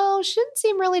 like, oh, she didn't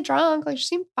seem really drunk. Like, she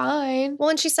seemed fine. Well,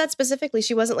 and she said specifically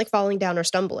she wasn't like falling down or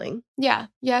stumbling. Yeah,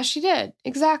 she did.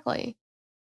 Exactly.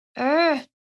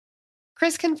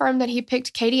 Chris confirmed that he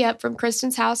picked Katie up from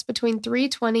Kristen's house between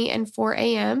 3:20 and 4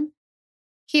 a.m.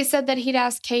 He said that he'd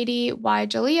asked Katie why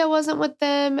Jalea wasn't with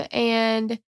them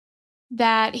and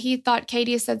that he thought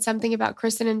Katie said something about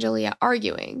Kristen and Jalea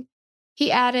arguing. He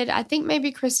added, I think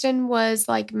maybe Kristen was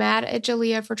like mad at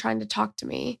Jalea for trying to talk to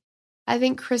me. I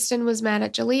think Kristen was mad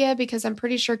at Jalea because I'm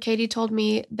pretty sure Katie told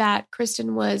me that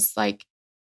Kristen was like,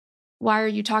 why are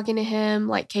you talking to him?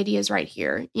 Like, Katie is right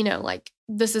here. You know, like,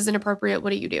 this is inappropriate.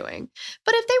 What are you doing?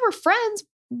 But if they were friends,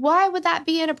 why would that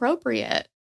be inappropriate?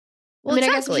 Well, I mean,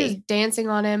 exactly. I guess she was dancing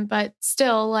on him, but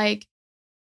still, like,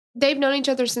 they've known each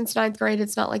other since 9th grade.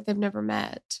 It's not like they've never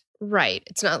met. Right.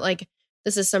 It's not like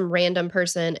this is some random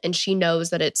person and she knows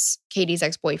that it's Katie's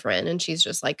ex-boyfriend and she's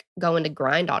just like going to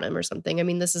grind on him or something. I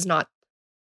mean, that's not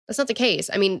the case.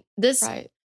 I mean,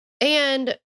 Right.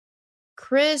 And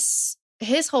Chris,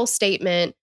 his whole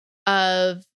statement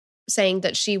of saying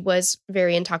that she was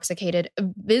very intoxicated,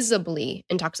 visibly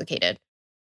intoxicated.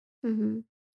 Mm-hmm.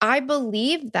 I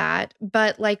believe that,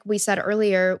 but like we said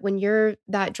earlier, when you're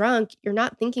that drunk, you're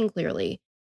not thinking clearly.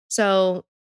 So,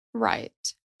 Right.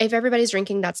 if everybody's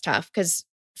drinking, that's tough because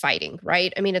fighting,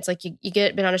 right? I mean, it's like you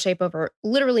get bent out of shape over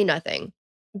literally nothing.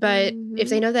 But if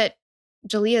they know that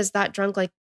Jalea is that drunk,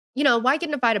 like, you know, why get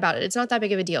in a fight about it? It's not that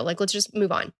big of a deal. Like, let's just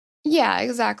move on. Yeah,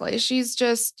 exactly. She's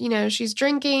just, you know, she's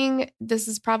drinking. This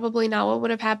is probably not what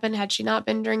would have happened had she not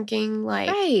been drinking. Like,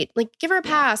 Right. Like, give her a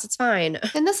pass. It's fine.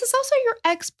 And this is also your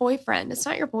ex-boyfriend. It's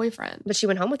not your boyfriend. But she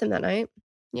went home with him that night.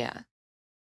 Yeah.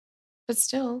 But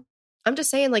still. I'm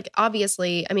just saying, like,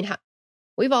 obviously, I mean,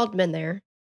 we've all been there.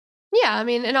 Yeah, I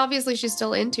mean, and obviously she's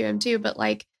still into him too, but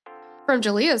like from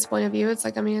Jalea's point of view, it's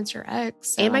like, I mean, it's your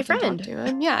ex. So And my I can talk friend. to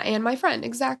him. Yeah, and my friend.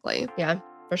 Exactly. Yeah,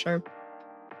 for sure.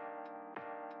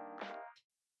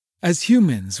 As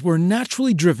humans, we're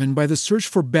naturally driven by the search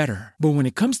for better. But when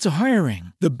it comes to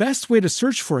hiring, the best way to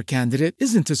search for a candidate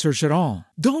isn't to search at all.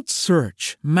 Don't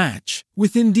search, match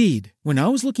with Indeed. When I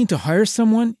was looking to hire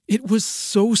someone, it was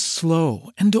so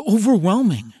slow and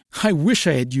overwhelming. I wish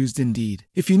I had used Indeed.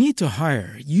 If you need to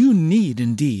hire, you need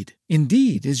Indeed.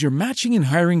 Indeed is your matching and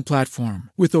hiring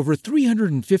platform with over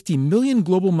 350 million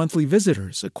global monthly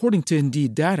visitors, according to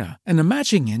Indeed data, and a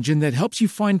matching engine that helps you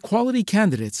find quality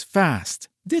candidates fast.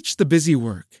 Ditch the busy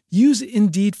work. Use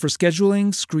Indeed for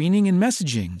scheduling, screening, and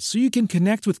messaging so you can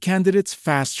connect with candidates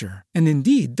faster. And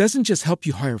Indeed doesn't just help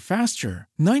you hire faster.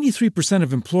 93%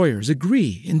 of employers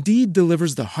agree Indeed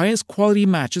delivers the highest quality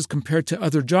matches compared to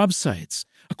other job sites,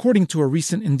 according to a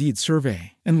recent Indeed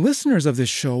survey. And listeners of this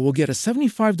show will get a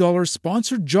 $75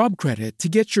 sponsored job credit to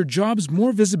get your jobs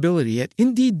more visibility at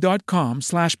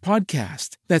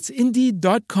Indeed.com/podcast. That's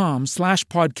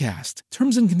Indeed.com/podcast.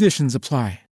 Terms and conditions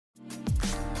apply.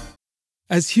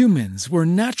 As humans, we're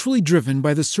naturally driven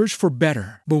by the search for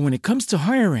better. But when it comes to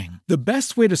hiring, the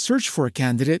best way to search for a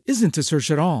candidate isn't to search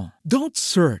at all. Don't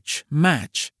search,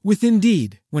 match with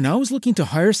Indeed. When I was looking to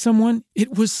hire someone,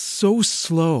 it was so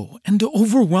slow and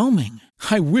overwhelming.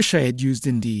 I wish I had used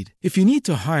Indeed. If you need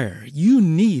to hire, you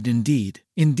need Indeed.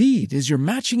 Indeed is your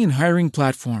matching and hiring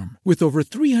platform with over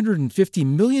 350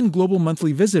 million global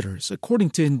monthly visitors,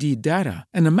 according to Indeed data,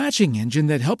 and a matching engine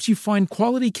that helps you find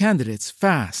quality candidates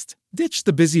fast. Ditch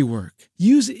the busy work.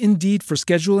 Use Indeed for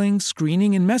scheduling,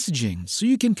 screening, and messaging so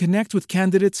you can connect with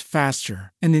candidates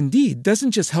faster. And Indeed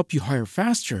doesn't just help you hire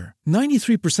faster.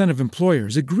 93% of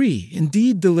employers agree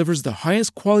Indeed delivers the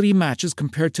highest quality matches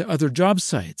compared to other job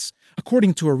sites,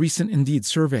 according to a recent Indeed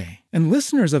survey. And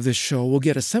listeners of this show will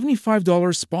get a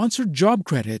 $75 sponsored job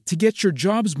credit to get your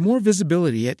jobs more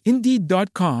visibility at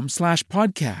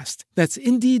Indeed.com/podcast. That's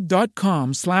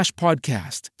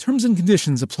Indeed.com/podcast. Terms and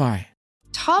conditions apply.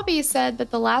 Tobby said that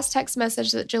the last text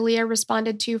message that Jalea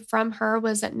responded to from her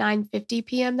was at 9:50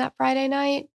 p.m. that Friday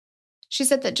night. She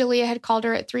said that Jalea had called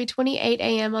her at 3:28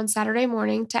 a.m. on Saturday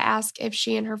morning to ask if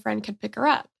she and her friend could pick her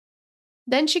up.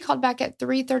 Then she called back at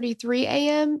 3:33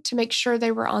 a.m. to make sure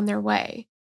they were on their way.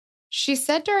 She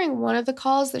said during one of the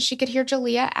calls that she could hear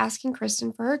Jalea asking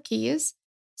Kristen for her keys,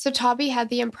 so Tobby had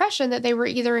the impression that they were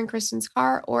either in Kristen's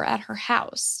car or at her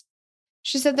house.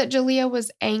 She said that Jalea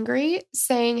was angry,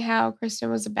 saying how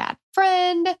Kristen was a bad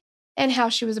friend and how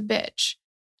she was a bitch.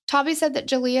 Tobby said that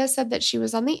Jalea said that she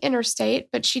was on the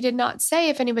interstate, but she did not say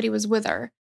if anybody was with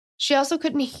her. She also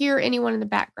couldn't hear anyone in the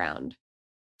background.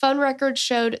 Phone records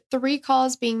showed 3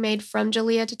 calls being made from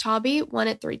Jalea to Tobby, one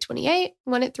at 3:28,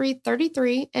 one at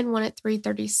 3:33, and one at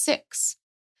 3:36.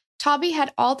 Tobby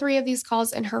had all 3 of these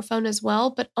calls in her phone as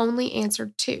well, but only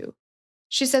answered 2.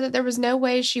 She said that there was no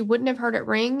way she wouldn't have heard it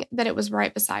ring, that it was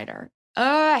right beside her.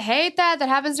 I hate that. That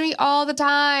happens to me all the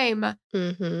time.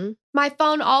 Mm-hmm. My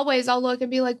phone always, I'll look and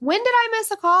be like, when did I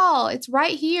miss a call? It's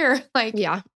right here. Like,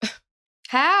 Yeah.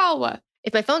 how?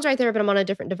 If my phone's right there, but I'm on a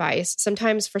different device,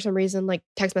 sometimes for some reason, like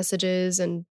text messages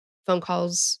and phone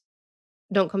calls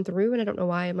don't come through. And I don't know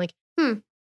why. I'm like,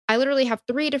 I literally have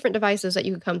 3 different devices that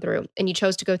you could come through, and you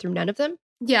chose to go through none of them.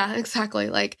 Yeah, exactly.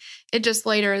 Like, it just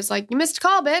later is like, you missed a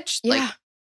call, bitch. Yeah. Like,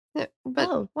 But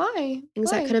why?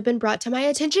 Things Why? that could have been brought to my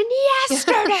attention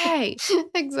yesterday.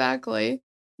 Exactly.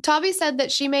 Tabi said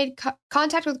that she made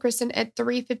contact with Kristen at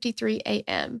 3:53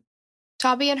 a.m.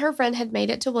 Tabi and her friend had made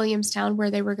it to Williamstown where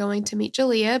they were going to meet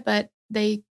Jalea, but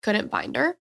they couldn't find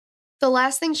her. The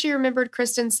last thing she remembered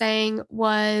Kristen saying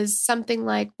was something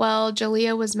like, well,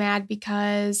 Jalea was mad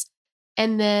because,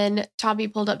 and then Tabi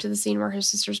pulled up to the scene where her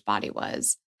sister's body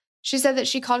was. She said that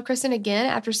she called Kristen again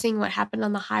after seeing what happened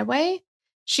on the highway.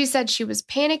 She said she was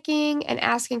panicking and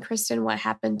asking Kristen what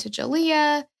happened to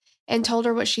Jalea and told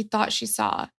her what she thought she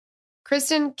saw.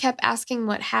 Kristen kept asking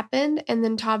what happened, and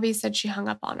then Tabi said she hung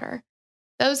up on her.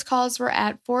 Those calls were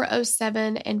at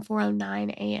 4:07 and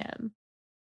 4:09 a.m.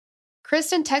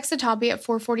 Kristen texted Tabi at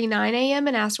 4:49 a.m.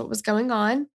 and asked what was going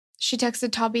on. She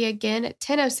texted Tabi again at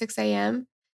 10:06 a.m.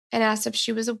 and asked if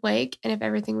she was awake and if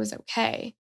everything was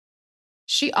okay.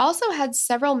 She also had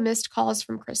several missed calls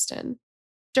from Kristen.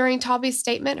 During Tabi's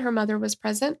statement, her mother was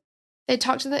present. They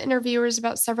talked to the interviewers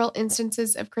about several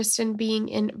instances of Kristen being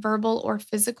in verbal or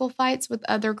physical fights with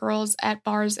other girls at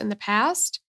bars in the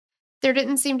past. There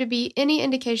didn't seem to be any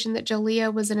indication that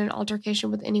Jalea was in an altercation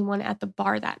with anyone at the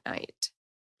bar that night.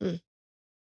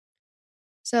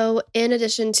 So, in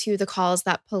addition to the calls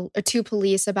that to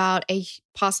police about a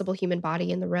possible human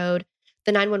body in the road,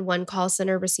 the 911 call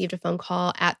center received a phone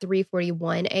call at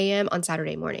 3:41 a.m. on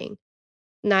Saturday morning.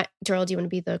 Gerald, do you want to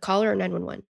be the caller or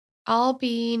 911? I'll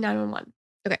be 911.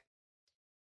 Okay.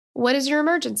 What is your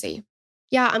emergency?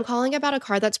 Yeah, I'm calling about a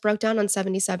car that's broke down on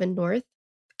 77 North.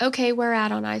 Okay, we're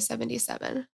at on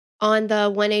I-77. On the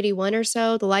 181 or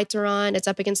so, the lights are on. It's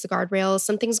up against the guardrails.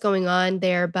 Something's going on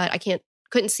there, but I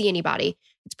couldn't see anybody.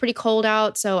 It's pretty cold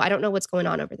out, so I don't know what's going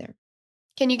on over there.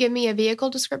 Can you give me a vehicle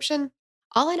description?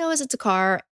 All I know is it's a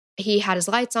car. He had his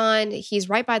lights on. He's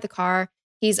right by the car.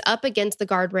 He's up against the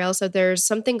guardrail, so there's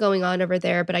something going on over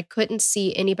there, but I couldn't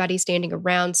see anybody standing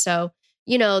around. So,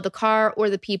 the car or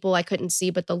the people I couldn't see,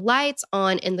 but the lights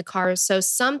on in the car. So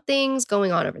something's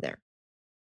going on over there.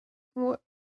 What?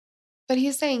 But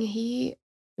he's saying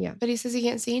Yeah. But he says he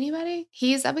can't see anybody?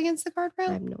 He's up against the guardrail?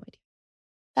 I have no idea.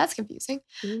 That's confusing.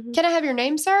 Mm-hmm. Can I have your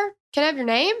name, sir? Can I have your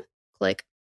name? Click.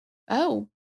 Oh.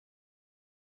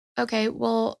 Okay,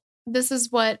 well, this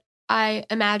is what I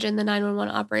imagine the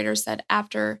 911 operator said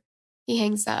after he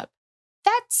hangs up.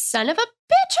 That son of a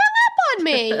bitch hung up on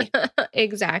me.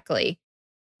 Exactly.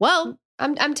 Well,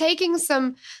 I'm taking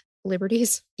some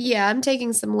liberties. Yeah, I'm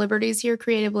taking some liberties here,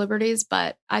 creative liberties,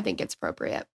 but I think it's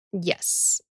appropriate.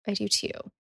 Yes, I do too.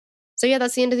 So yeah,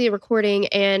 that's the end of the recording,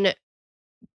 and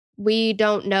we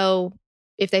don't know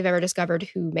if they've ever discovered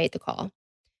who made the call.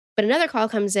 But another call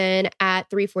comes in at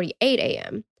 3:48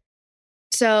 a.m.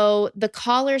 So the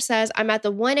caller says, I'm at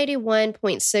the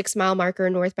 181.6 mile marker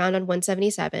northbound on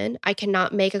 177. I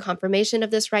cannot make a confirmation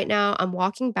of this right now. I'm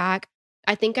walking back.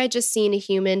 I think I just seen a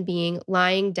human being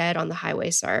lying dead on the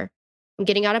highway, sir. I'm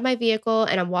getting out of my vehicle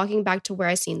and I'm walking back to where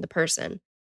I seen the person.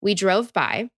 We drove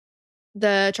by.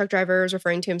 The truck driver is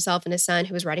referring to himself and his son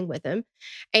who was riding with him.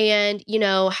 And you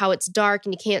know how it's dark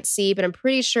and you can't see, but I'm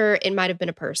pretty sure it might have been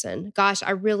a person. Gosh,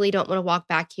 I really don't want to walk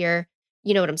back here.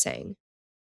 You know what I'm saying?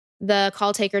 The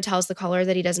call taker tells the caller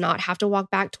that he does not have to walk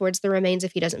back towards the remains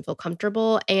if he doesn't feel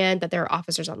comfortable and that there are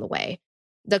officers on the way.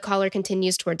 The caller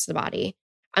continues towards the body.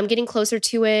 I'm getting closer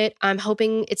to it. I'm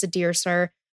hoping it's a deer,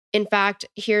 sir. In fact,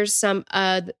 here's some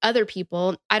other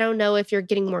people. I don't know if you're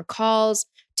getting more calls.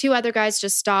 2 other guys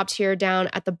just stopped here down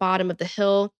at the bottom of the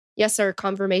hill. Yes, sir.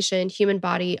 Confirmation. Human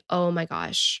body. Oh my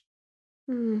gosh.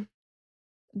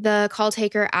 The call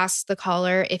taker asks the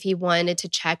caller if he wanted to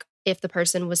check if the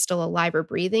person was still alive or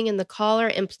breathing. And the caller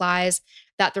implies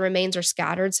that the remains are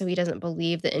scattered, so he doesn't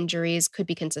believe the injuries could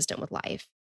be consistent with life.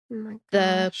 Oh my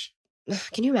gosh.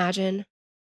 Can you imagine?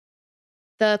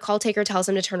 The call taker tells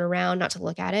him to turn around, not to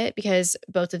look at it, because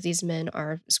both of these men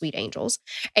are sweet angels.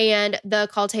 And the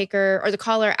call taker or the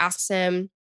caller asks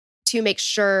him to make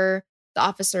sure the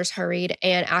officers hurried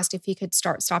and asked if he could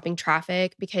start stopping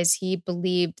traffic because he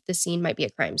believed the scene might be a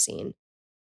crime scene.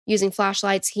 Using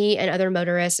flashlights, he and other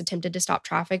motorists attempted to stop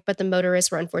traffic, but the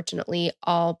motorists were unfortunately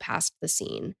all past the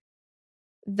scene.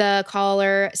 The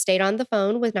caller stayed on the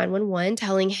phone with 911,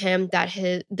 telling him that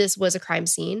this was a crime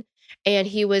scene, and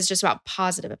he was just about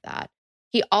positive of that.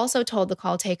 He also told the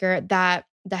call taker that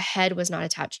the head was not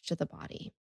attached to the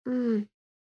body.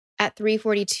 At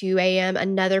 3:42 a.m.,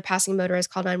 another passing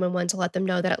motorist called 911 to let them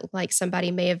know that it looked like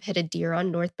somebody may have hit a deer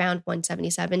on northbound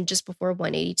 177 just before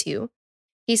 182.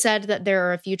 He said that there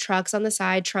are a few trucks on the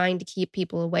side trying to keep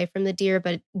people away from the deer,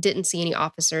 but didn't see any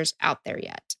officers out there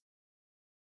yet.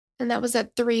 And that was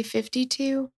at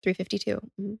 3:52? 3:52.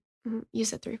 Mm-hmm. You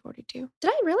said 3:42. Did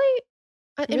I really?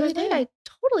 In my mind, I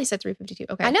totally said 3:52.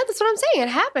 Okay. I know, that's what I'm saying.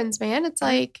 It happens, man. It's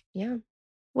like, yeah.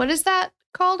 What is that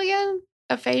called again?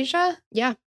 Aphasia?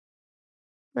 Yeah.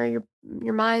 Where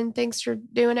your mind thinks you're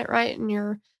doing it right and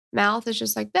your mouth is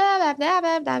just like, blah, blah, blah,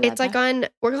 blah, blah, it's like on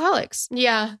Workaholics.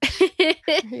 Yeah.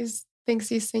 He thinks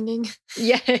he's singing.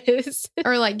 Yes.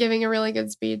 Or like giving a really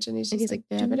good speech and he's just like,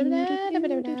 yeah.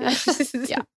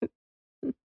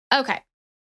 Okay.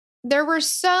 There were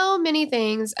so many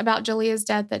things about Julia's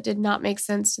death that did not make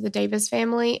sense to the Davis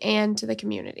family and to the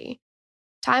community.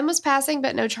 Time was passing,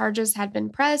 but no charges had been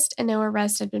pressed and no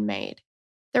arrests had been made.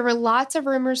 There were lots of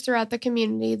rumors throughout the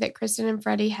community that Kristen and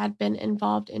Freddie had been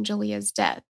involved in Julia's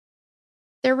death.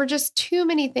 There were just too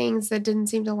many things that didn't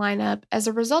seem to line up as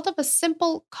a result of a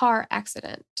simple car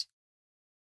accident.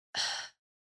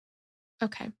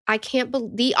 Okay. I can't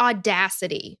believe the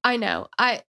audacity. I know.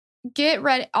 Get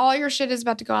ready. All your shit is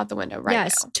about to go out the window right now.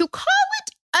 Yes. To call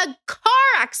it a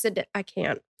car accident. I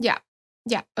can't. Yeah.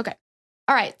 Okay.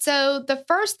 All right. So the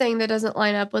first thing that doesn't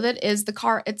line up with it is the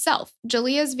car itself.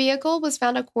 Julia's vehicle was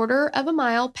found a quarter of a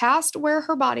mile past where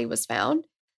her body was found.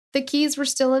 The keys were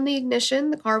still in the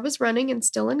ignition. The car was running and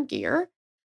still in gear.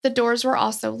 The doors were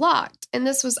also locked. And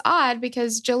this was odd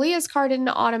because Julia's car didn't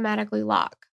automatically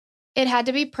lock. It had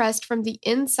to be pressed from the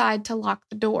inside to lock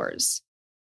the doors.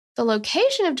 The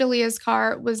location of Julia's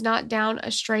car was not down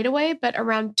a straightaway, but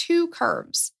around 2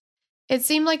 curves. It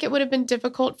seemed like it would have been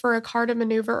difficult for a car to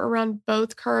maneuver around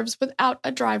both curves without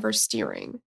a driver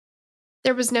steering.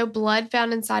 There was no blood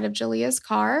found inside of Julia's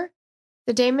car.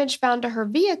 The damage found to her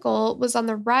vehicle was on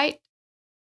the right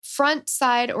front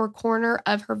side or corner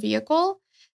of her vehicle.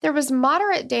 There was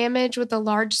moderate damage with a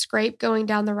large scrape going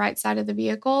down the right side of the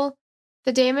vehicle.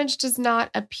 The damage does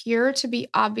not appear to be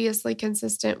obviously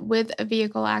consistent with a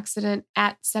vehicle accident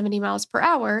at 70 miles per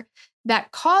hour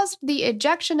that caused the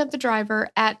ejection of the driver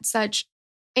at such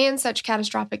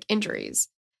catastrophic injuries.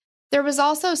 There was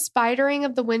also spidering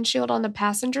of the windshield on the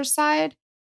passenger side.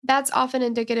 That's often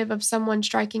indicative of someone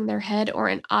striking their head or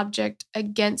an object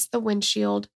against the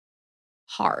windshield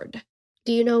hard.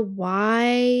 Do you know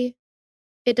why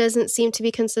it doesn't seem to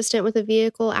be consistent with a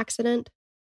vehicle accident?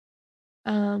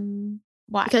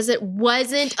 Why? Because it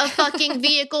wasn't a fucking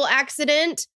vehicle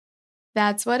accident.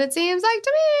 That's what it seems like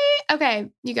to me.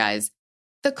 Okay, you guys,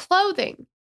 the clothing.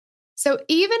 So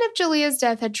even if Julia's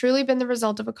death had truly been the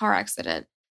result of a car accident,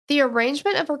 the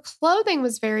arrangement of her clothing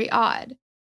was very odd.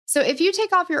 So if you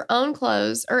take off your own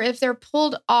clothes or if they're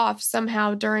pulled off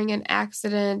somehow during an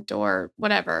accident or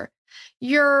whatever,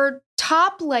 your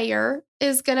top layer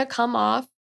is going to come off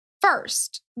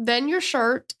first, then your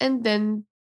shirt, and then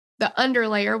the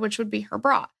underlayer, which would be her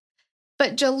bra.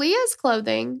 But Julia's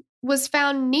clothing was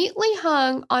found neatly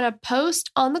hung on a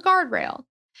post on the guardrail,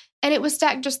 and it was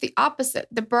stacked just the opposite.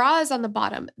 The bra is on the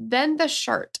bottom, then the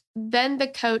shirt, then the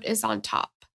coat is on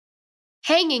top,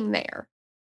 hanging there.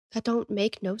 That don't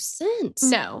make no sense.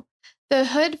 No. The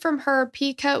hood from her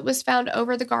pea coat was found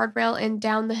over the guardrail and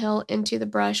down the hill into the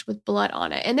brush with blood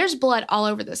on it. And there's blood all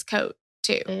over this coat,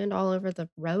 too. And all over the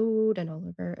road and all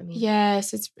over,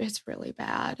 Yes, it's really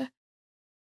bad.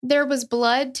 There was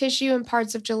blood, tissue, and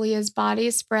parts of Julia's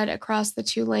body spread across the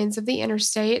 2 lanes of the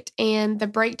interstate and the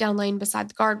breakdown lane beside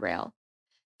the guardrail.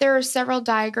 There are several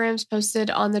diagrams posted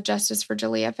on the Justice for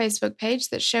Julia Facebook page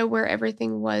that show where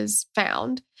everything was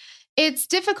found. It's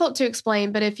difficult to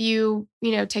explain, but if you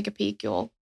take a peek, you'll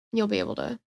be able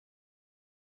to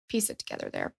piece it together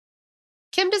there.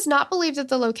 Kim does not believe that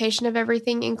the location of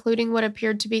everything, including what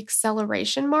appeared to be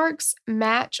acceleration marks,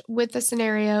 match with the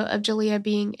scenario of Julia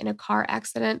being in a car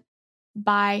accident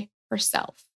by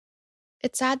herself.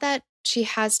 It's sad that she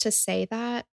has to say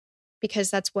that because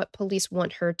that's what police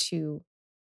want her to,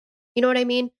 you know what I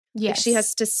mean? Yes. Like she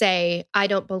has to say, I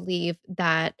don't believe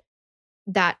that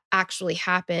actually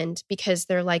happened because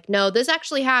they're like, no, this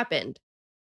actually happened.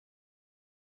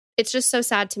 It's just so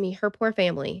sad to me. Her poor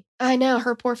family. I know,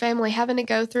 her poor family having to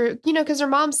go through, because her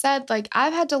mom said, like,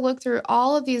 I've had to look through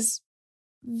all of these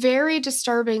very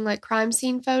disturbing, like, crime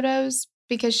scene photos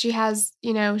because she has,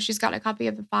 she's gotten a copy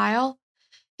of the file.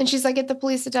 And she's like, if the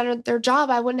police had done their job,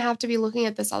 I wouldn't have to be looking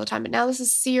at this all the time. But now this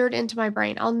is seared into my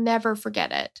brain. I'll never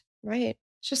forget it. Right.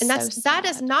 It's just that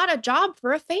is not a job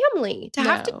for a family to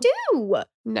have to do.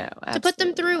 No, to put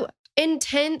them through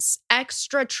intense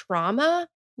extra trauma.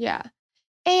 Yeah.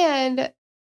 And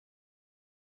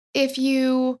if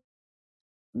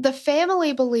the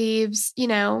family believes,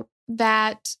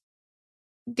 that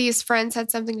these friends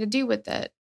had something to do with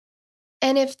it.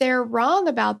 And if they're wrong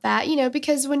about that,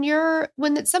 because when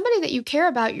it's somebody that you care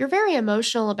about, you're very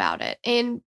emotional about it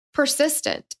and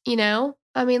persistent,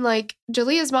 I mean, like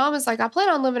Julia's mom is like, I plan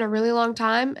on living a really long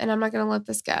time and I'm not going to let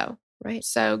this go. Right.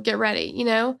 So get ready,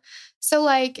 So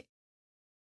like,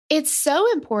 it's so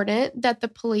important that the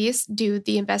police do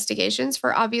the investigations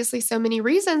for obviously so many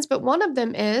reasons, but one of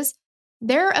them is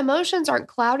their emotions aren't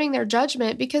clouding their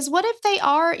judgment, because what if they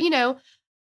are,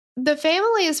 the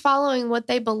family is following what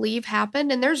they believe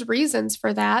happened, and there's reasons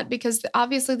for that, because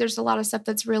obviously there's a lot of stuff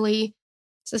that's really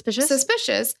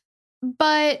suspicious.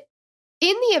 But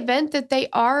in the event that they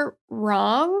are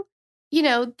wrong,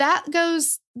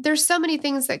 there's so many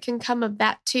things that can come of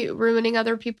that too, ruining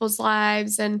other people's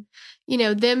lives and,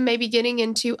 them maybe getting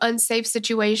into unsafe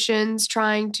situations,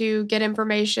 trying to get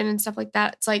information and stuff like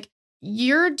that. It's like,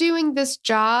 you're doing this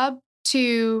job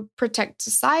to protect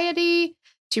society,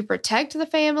 to protect the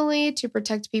family, to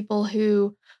protect people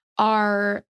who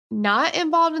are not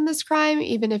involved in this crime,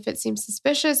 even if it seems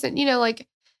suspicious. And,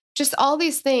 just all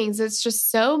these things. It's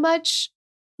just so much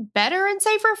better and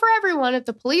safer for everyone if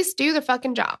the police do their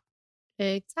fucking job.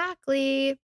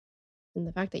 Exactly. And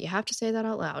the fact that you have to say that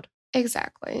out loud.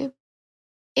 Exactly.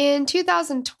 In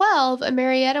 2012, a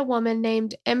Marietta woman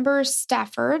named Ember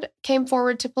Stafford came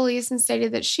forward to police and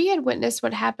stated that she had witnessed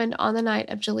what happened on the night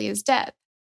of Jalea's death.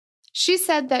 She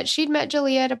said that she'd met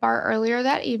Jalea at a bar earlier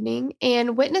that evening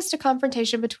and witnessed a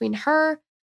confrontation between her,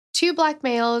 2 black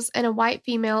males, and a white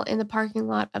female in the parking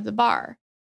lot of the bar.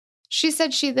 She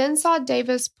said she then saw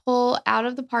Davis pull out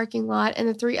of the parking lot and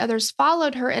the 3 others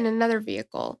followed her in another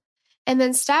vehicle. And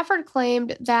then Stafford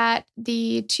claimed that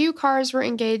the 2 cars were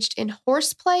engaged in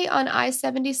horseplay on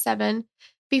I-77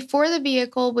 before the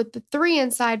vehicle with the 3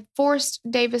 inside forced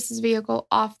Davis's vehicle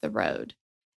off the road.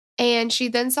 And she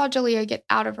then saw Jalea get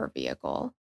out of her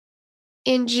vehicle.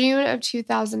 In June of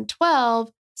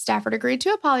 2012, Stafford agreed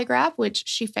to a polygraph, which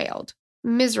she failed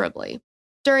miserably.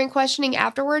 During questioning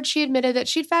afterwards, she admitted that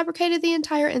she'd fabricated the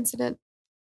entire incident.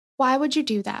 Why would you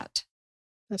do that?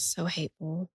 That's so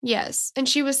hateful. Yes. And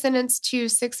she was sentenced to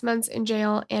 6 months in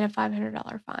jail and a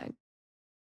 $500 fine.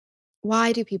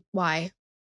 Why?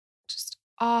 Just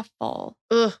awful.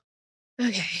 Ugh.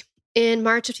 Okay. In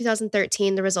March of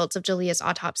 2013, the results of Jalea's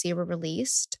autopsy were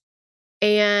released.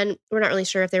 And we're not really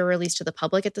sure if they were released to the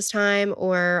public at this time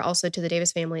or also to the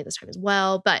Davis family at this time as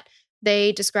well. But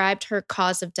they described her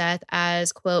cause of death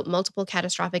as, quote, multiple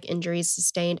catastrophic injuries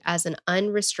sustained as an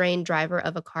unrestrained driver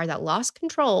of a car that lost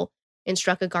control and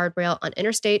struck a guardrail on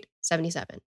Interstate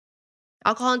 77.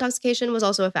 Alcohol intoxication was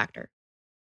also a factor,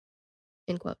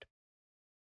 end quote.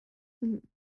 Mm-hmm.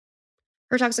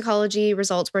 Her toxicology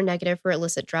results were negative for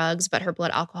illicit drugs, but her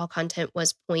blood alcohol content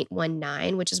was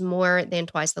 0.19, which is more than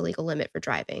twice the legal limit for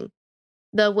driving.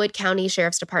 The Wood County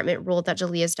Sheriff's Department ruled that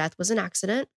Jalea's death was an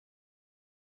accident.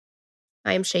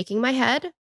 I am shaking my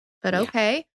head, but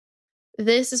okay.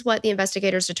 This is what the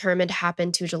investigators determined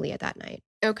happened to Jalea that night.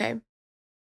 Okay.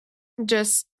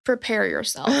 Just prepare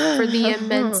yourself for the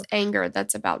immense anger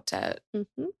that's about to...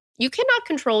 Mm-hmm. You cannot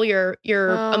control your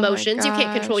emotions. You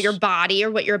can't control your body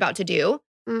or what you're about to do.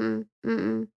 Mm-mm.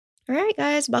 Mm-mm. All right,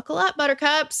 guys, buckle up,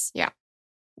 buttercups. Yeah.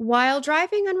 While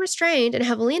driving unrestrained and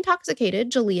heavily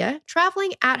intoxicated, Jalea,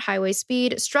 traveling at highway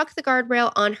speed, struck the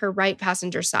guardrail on her right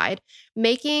passenger side,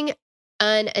 making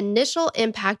an initial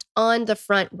impact on the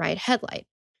front right headlight.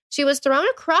 She was thrown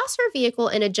across her vehicle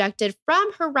and ejected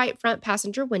from her right front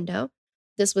passenger window.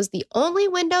 This was the only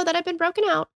window that had been broken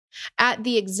out at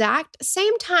the exact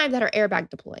same time that her airbag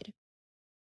deployed.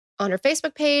 On her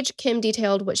Facebook page, Kim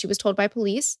detailed what she was told by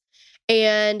police,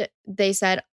 and they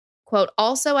said, quote,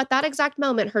 also at that exact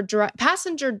moment, her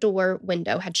passenger door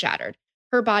window had shattered.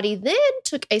 Her body then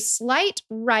took a slight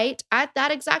right at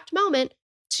that exact moment.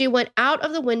 She went out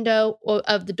of the window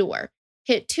of the door,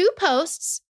 hit 2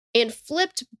 posts, and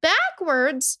flipped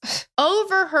backwards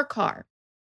over her car.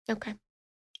 Okay.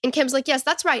 And Kim's like, yes,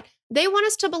 that's right. They want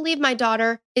us to believe my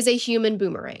daughter is a human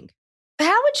boomerang.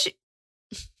 How would she?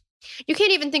 You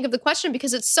can't even think of the question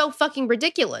because it's so fucking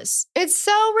ridiculous. It's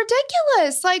so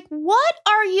ridiculous. Like, what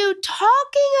are you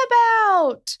talking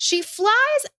about? She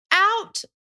flies out.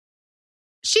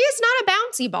 She is not a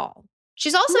bouncy ball.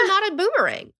 She's also not a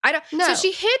boomerang. So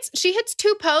she hits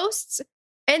 2 posts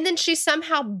and then she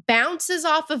somehow bounces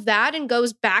off of that and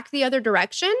goes back the other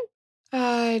direction.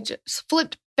 Just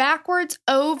flipped backwards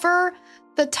over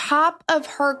the top of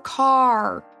her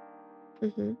car.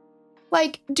 Mm-hmm.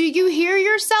 Like, do you hear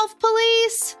yourself,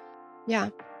 police? Yeah.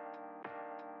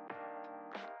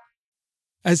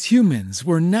 As humans,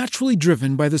 we're naturally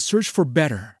driven by the search for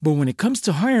better. But when it comes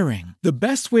to hiring, the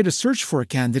best way to search for a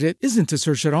candidate isn't to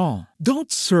search at all.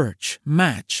 Don't search,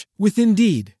 match with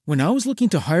Indeed. When I was looking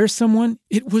to hire someone,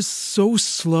 it was so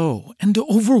slow and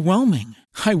overwhelming.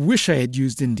 I wish I had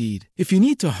used Indeed. If you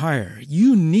need to hire,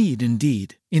 you need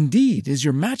Indeed. Indeed is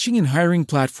your matching and hiring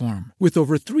platform with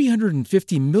over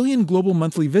 350 million global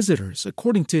monthly visitors,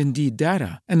 according to Indeed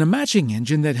data, and a matching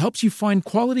engine that helps you find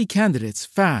quality candidates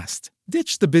fast.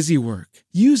 Ditch the busy work.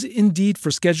 Use Indeed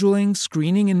for scheduling,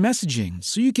 screening, and messaging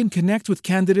so you can connect with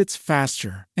candidates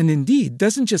faster. And Indeed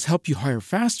doesn't just help you hire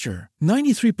faster.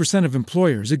 93% of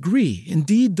employers agree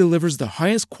Indeed delivers the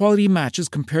highest quality matches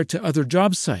compared to other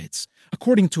job sites,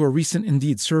 according to a recent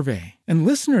Indeed survey. And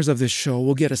listeners of this show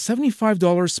will get a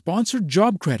 $75 sponsored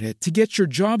job credit to get your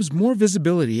jobs more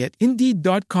visibility at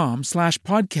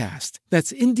Indeed.com/podcast.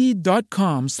 That's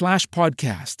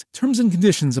Indeed.com/podcast. Terms and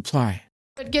conditions apply.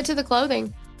 But get to the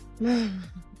clothing.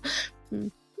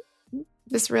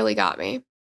 This really got me.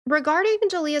 Regarding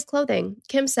Jalea's clothing,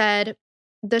 Kim said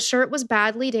the shirt was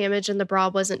badly damaged and the bra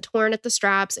wasn't torn at the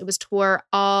straps. It was tore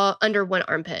all under one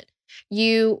armpit.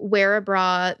 You wear a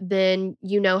bra, then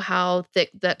you know how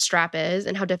thick that strap is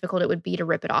and how difficult it would be to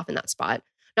rip it off in that spot.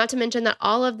 Not to mention that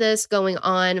all of this going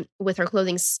on with her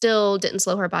clothing still didn't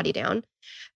slow her body down.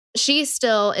 She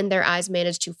still, in their eyes,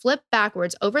 managed to flip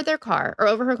backwards over her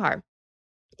car.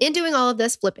 In doing all of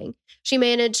this flipping, she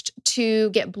managed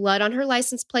to get blood on her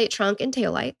license plate, trunk, and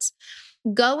taillights.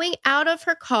 Going out of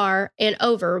her car and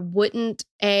over, wouldn't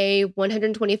a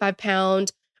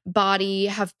 125-pound body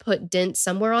have put dents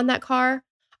somewhere on that car,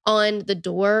 on the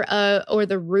door or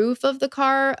the roof of the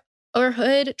car or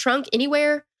hood, trunk,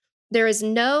 anywhere? There is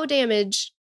no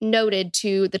damage noted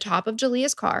to the top of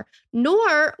Jalea's car,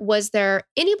 nor was there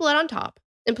any blood on top.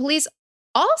 And police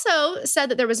also said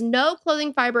that there was no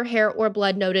clothing fiber, hair, or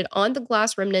blood noted on the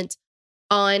glass remnants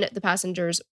on the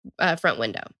passenger's front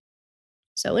window.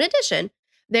 So in addition,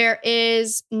 there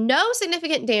is no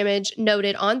significant damage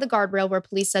noted on the guardrail where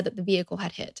police said that the vehicle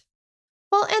had hit.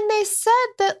 Well, and they said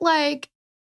that, like,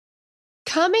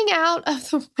 coming out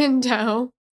of the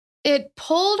window, it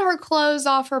pulled her clothes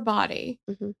off her body.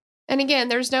 Mm-hmm. And again,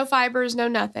 there's no fibers, no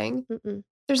nothing. Mm-mm.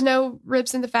 There's no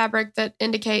rips in the fabric that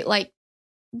indicate, like,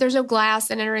 there's no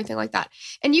glass in it or anything like that.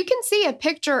 And you can see a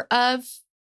picture of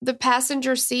the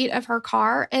passenger seat of her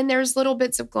car, and there's little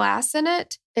bits of glass in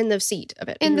it. In the seat of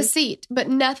it. In the seat, but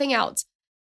nothing else.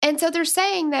 And so they're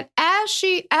saying that as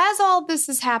all this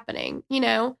is happening, you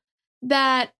know,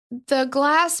 that the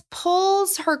glass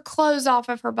pulls her clothes off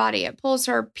of her body. It pulls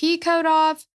her pea coat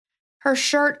off, her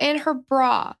shirt, and her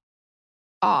bra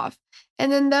off.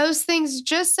 And then those things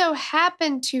just so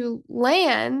happen to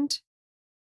land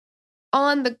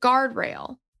on the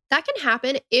guardrail. That can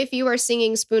happen if you are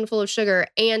singing Spoonful of Sugar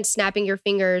and snapping your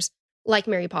fingers like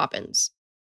Mary Poppins.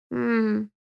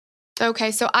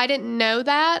 Okay, so I didn't know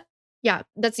that. Yeah,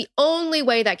 that's the only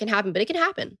way that can happen, but it can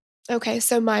happen. Okay,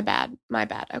 so my bad.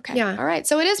 Okay. Yeah. All right,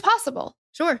 so it is possible.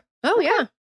 Sure. Oh, Okay. yeah.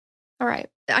 All right.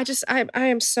 I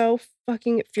am so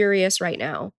fucking furious right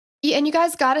now. Yeah, and you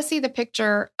guys got to see the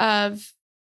picture of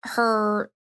her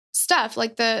stuff,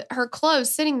 like her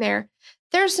clothes sitting there.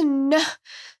 There's no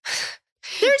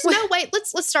way.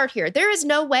 Let's start here. There is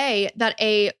no way that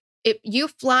you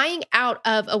flying out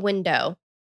of a window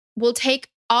will take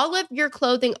all of your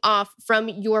clothing off from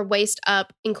your waist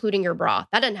up, including your bra.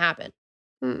 That doesn't happen.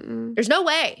 Mm-mm. There's no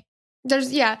way.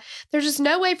 There's just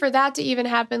no way for that to even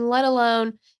happen, let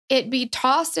alone it be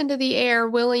tossed into the air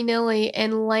willy-nilly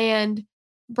and land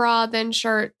bra, then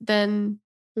shirt, then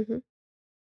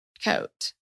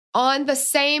coat on the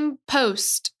same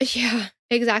post. Yeah,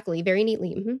 exactly. Very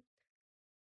neatly. Mm-hmm.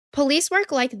 Police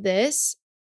work like this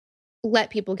let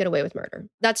people get away with murder.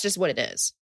 That's just what it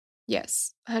is.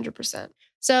 Yes, 100%.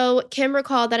 So Kim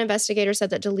recalled that investigators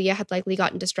said that Jalea had likely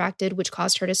gotten distracted, which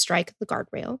caused her to strike the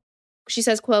guardrail. She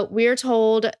says, quote, "We're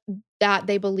told that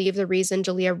they believe the reason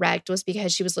Jalea wrecked was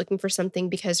because she was looking for something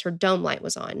because her dome light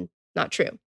was on." Not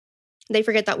true. They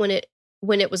forget that when it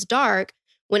was dark,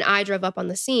 when I drove up on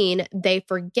the scene, they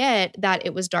forget that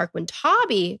it was dark when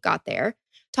Tabi got there.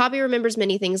 Tabi remembers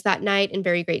many things that night in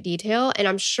very great detail, and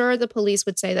I'm sure the police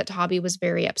would say that Tabi was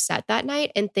very upset that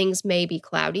night and things may be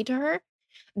cloudy to her.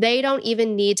 They don't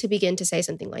even need to begin to say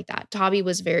something like that. Tabi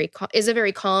is a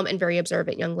very calm and very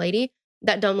observant young lady.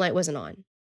 That dome light wasn't on.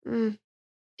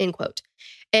 End quote.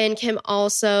 And Kim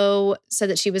also said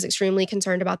that she was extremely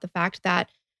concerned about the fact that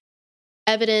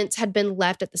evidence had been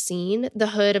left at the scene. The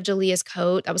hood of Jalea's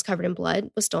coat that was covered in blood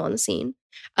was still on the scene.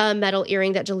 A metal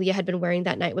earring that Jalea had been wearing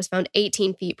that night was found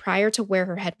 18 feet prior to where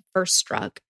her head first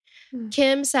struck.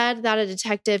 Kim said that a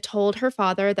detective told her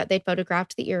father that they'd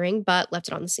photographed the earring, but left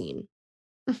it on the scene.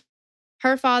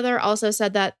 Her father also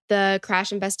said that the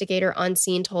crash investigator on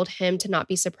scene told him to not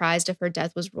be surprised if her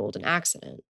death was ruled an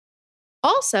accident.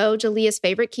 Also, Jalea's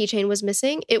favorite keychain was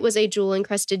missing. It was a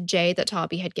jewel-encrusted J that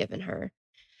Tabi had given her.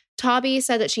 Taubie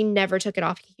said that she never took it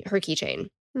off her keychain.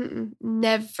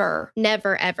 Never.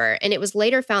 Never, ever. And it was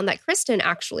later found that Kristen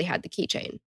actually had the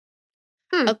keychain.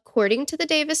 According to the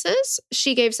Davises,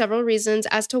 she gave several reasons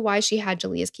as to why she had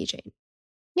Jalia's keychain.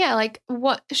 Yeah, like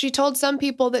what she told some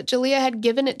people that Jalia had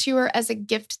given it to her as a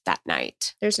gift that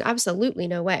night. There's absolutely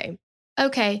no way.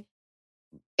 Okay.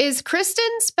 Is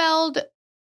Kristen spelled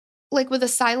like with a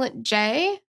silent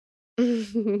J?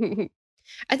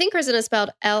 I think Kristen is spelled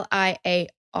Liar.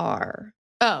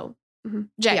 Oh,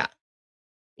 J. Yeah.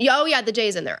 Oh, yeah, the J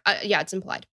is in there. Yeah, it's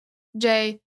implied.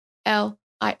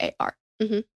 J-L-I-A-R.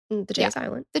 The J is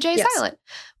silent. The J is silent.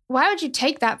 Why would you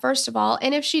take that, first of all?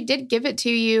 And if she did give it to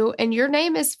you and your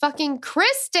name is fucking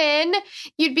Kristen,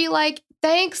 you'd be like,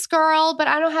 thanks, girl, but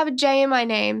I don't have a J in my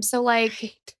name. So,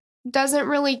 like, doesn't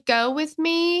really go with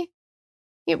me.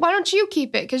 Why don't you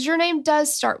keep it? Because your name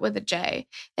does start with a J.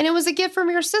 And it was a gift from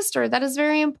your sister. That is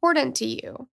very important to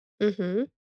you.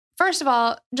 First of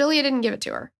all, Jalia didn't give it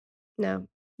to her. No.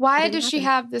 Why does she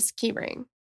have this key ring?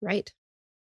 Right.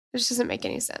 This doesn't make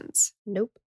any sense.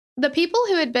 Nope. The people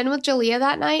who had been with Jalia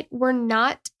that night were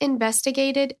not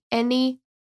investigated any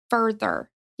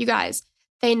further. You guys,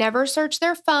 they never searched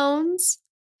their phones.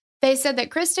 They said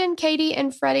that Kristen, Katie,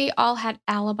 and Freddie all had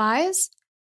alibis.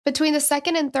 Between the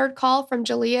second and third call from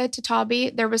Jalia to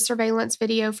Taubie, there was surveillance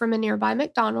video from a nearby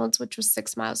McDonald's, which was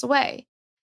 6 miles away.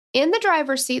 In the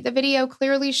driver's seat, the video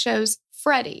clearly shows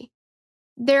Freddie.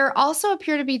 There also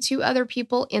appear to be 2 other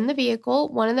people in the vehicle,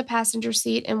 one in the passenger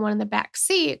seat and one in the back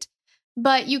seat,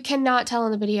 but you cannot tell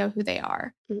in the video who they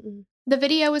are. The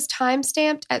video was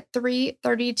timestamped at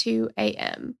 3:32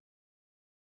 a.m.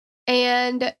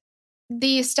 And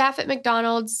the staff at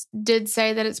McDonald's did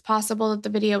say that it's possible that the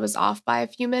video was off by a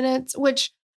few minutes,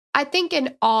 which I think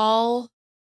in all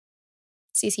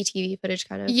CCTV footage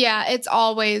kind of. Yeah, it's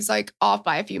always like off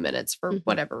by a few minutes for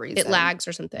whatever reason. It lags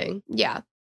or something. Yeah.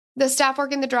 The staff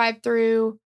working the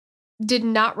drive-thru did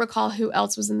not recall who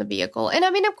else was in the vehicle. And I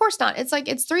mean, of course not. It's like,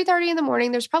 it's 3:30 in the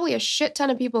morning. There's probably a shit ton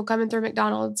of people coming through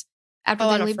McDonald's after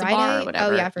they leave the bar or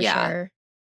whatever. Oh, yeah, for sure.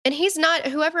 And he's not,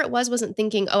 whoever it wasn't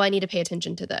thinking, oh, I need to pay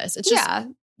attention to this. It's just,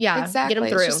 exactly. Get him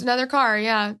through. It's just another car.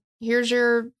 Yeah. Here's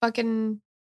your fucking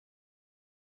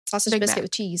sausage Big biscuit Mac.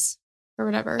 with cheese. Or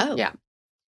whatever. Oh. Yeah.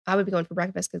 I would be going for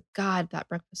breakfast because, God, that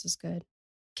breakfast is good.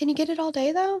 Can you get it all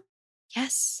day, though?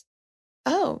 Yes.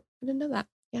 Oh, I didn't know that.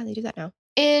 Yeah, they do that now.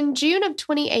 In June of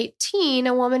 2018,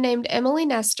 a woman named Emily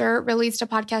Nestor released a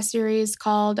podcast series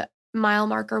called Mile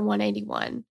Marker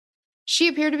 181. She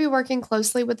appeared to be working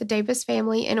closely with the Davis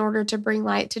family in order to bring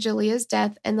light to Jalia's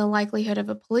death and the likelihood of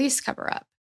a police cover-up.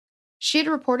 She had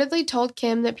reportedly told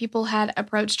Kim that people had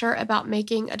approached her about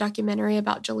making a documentary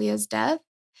about Jalia's death.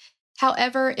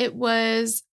 However, it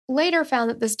was later found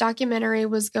that this documentary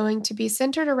was going to be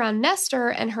centered around Nestor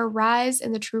and her rise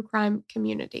in the true crime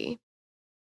community.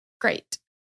 Great.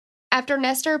 After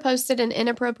Nestor posted an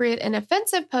inappropriate and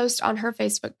offensive post on her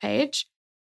Facebook page,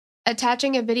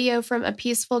 attaching a video from a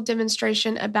peaceful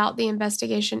demonstration about the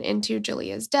investigation into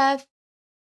Jalia's death,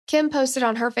 Kim posted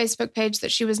on her Facebook page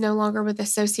that she was no longer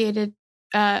associated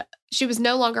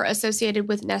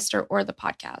with Nestor or the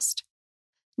podcast.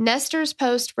 Nestor's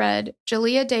post read,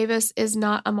 "Jalia Davis is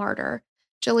not a martyr.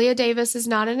 Jalia Davis is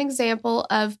not an example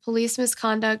of police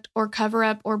misconduct or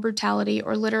cover-up or brutality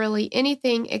or literally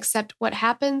anything except what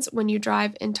happens when you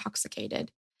drive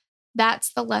intoxicated.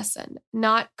 That's the lesson,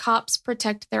 not cops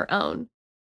protect their own.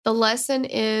 The lesson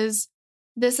is,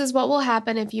 this is what will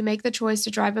happen if you make the choice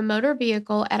to drive a motor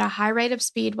vehicle at a high rate of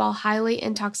speed while highly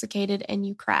intoxicated and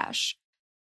you crash.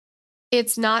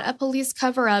 It's not a police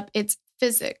cover-up, it's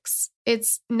physics.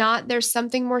 It's not there's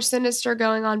something more sinister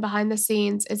going on behind the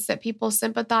scenes. It's that people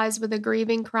sympathize with a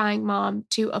grieving, crying mom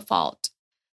to a fault.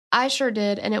 I sure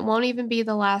did, and it won't even be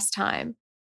the last time.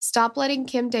 Stop letting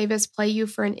Kim Davis play you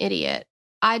for an idiot.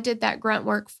 I did that grunt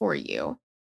work for you."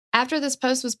 After this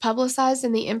post was publicized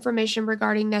and the information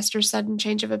regarding Nestor's sudden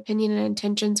change of opinion and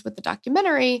intentions with the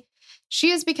documentary,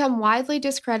 she has become widely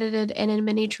discredited and in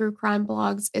many true crime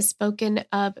blogs is spoken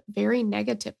of very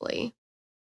negatively.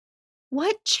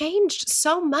 What changed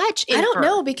so much in I don't her?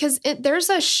 know, because there's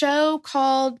a show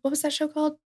called, what was that show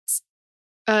called?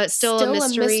 Still a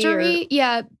Mystery.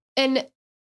 Yeah. And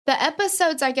the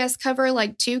episodes, I guess, cover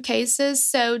like 2 cases.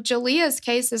 So Jalia's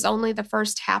case is only the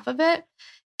first half of it.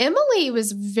 Emily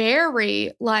was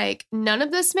very like, none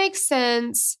of this makes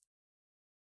sense.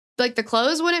 Like the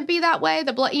clothes wouldn't be that way.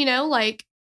 The blood, like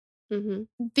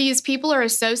these people are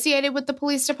associated with the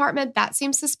police department. That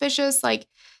seems suspicious. Like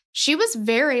she was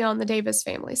very on the Davis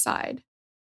family side.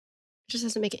 It just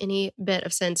doesn't make any bit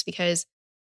of sense because,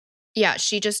 yeah,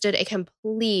 she just did a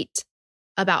complete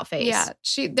about face. Yeah,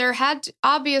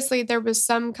 obviously there was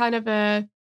some kind of a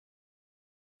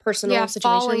Personal situation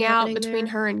falling out happening between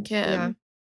there. her and Kim. Yeah.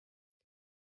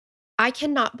 I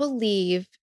cannot believe,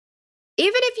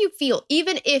 even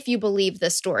if you believe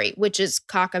this story, which is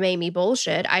cockamamie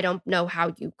bullshit, I don't know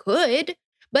how you could,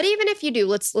 but even if you do,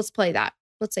 let's play that.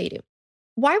 Let's say you do.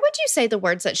 Why would you say the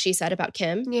words that she said about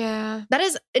Kim? Yeah. That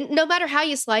is, no matter how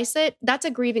you slice it, that's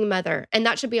a grieving mother, and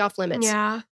that should be off limits.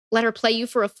 Yeah. Let her play you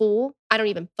for a fool? I don't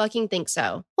even fucking think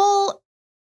so. Well,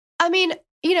 I mean,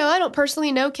 I don't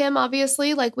personally know Kim,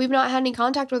 obviously. Like, we've not had any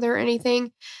contact with her or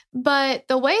anything. But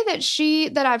the way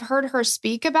that I've heard her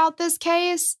speak about this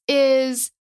case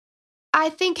is, I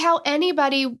think, how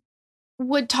anybody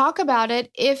would talk about it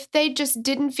if they just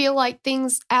didn't feel like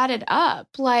things added up.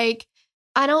 Like,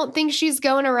 I don't think she's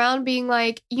going around being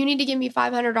like, you need to give me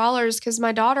 $500 because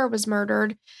my daughter was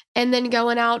murdered, and then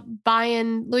going out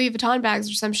buying Louis Vuitton bags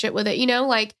or some shit with it.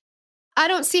 Like, I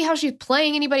don't see how she's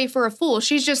playing anybody for a fool.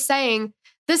 She's just saying,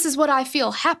 this is what I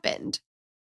feel happened.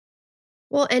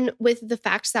 Well, and with the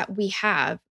facts that we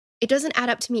have, it doesn't add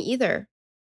up to me either.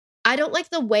 I don't like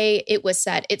the way it was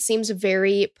said. It seems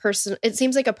very personal. It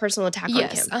seems like a personal attack on Kim.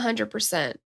 Yes,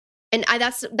 100%. And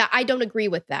I don't agree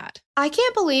with that. I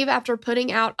can't believe after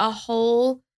putting out a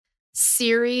whole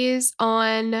series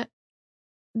on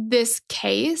this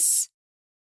case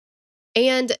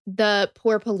and the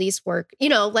poor police work,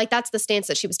 like that's the stance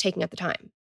that she was taking at the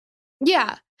time.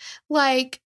 Yeah.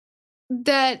 Like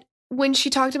that when she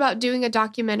talked about doing a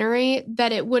documentary,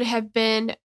 that it would have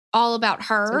been all about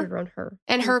her, around her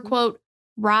and her quote,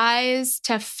 rise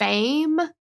to fame.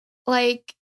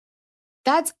 Like,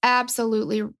 that's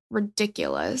absolutely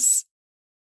ridiculous.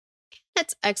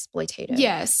 That's exploitative.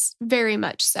 Yes, very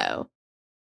much so.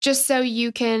 Just so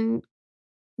you can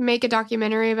make a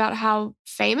documentary about how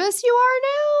famous you are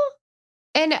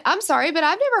now. And I'm sorry, but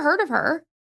I've never heard of her.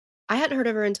 I hadn't heard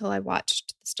of her until I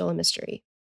watched Still a Mystery.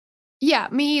 Yeah,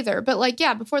 me either. But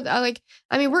before that,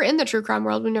 we're in the true crime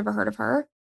world. We've never heard of her.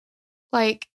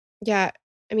 Yeah,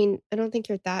 I don't think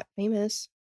you're that famous.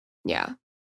 Yeah.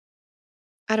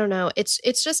 I don't know. It's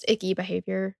just icky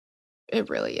behavior. It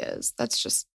really is. That's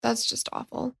just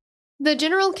awful. The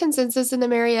general consensus in the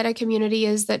Marietta community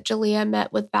is that Jalea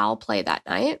met with foul play that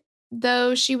night.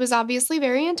 Though she was obviously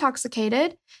very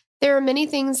intoxicated, there are many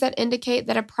things that indicate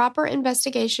that a proper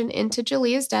investigation into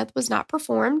Jalea's death was not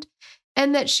performed,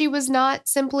 and that she was not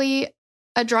simply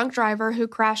a drunk driver who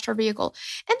crashed her vehicle.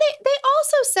 And they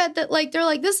also said that, they're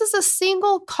like, this is a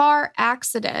single car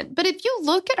accident. But if you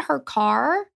look at her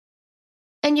car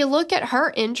and you look at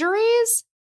her injuries,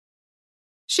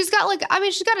 she's got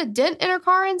she's got a dent in her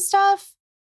car and stuff.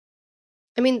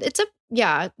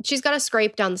 She's got a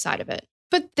scrape down the side of it.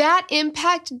 But that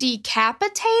impact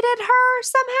decapitated her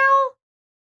somehow.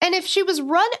 And if she was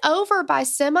run over by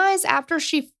semis after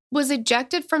she was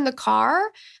ejected from the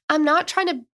car, I'm not trying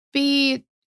to be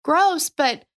gross,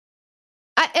 but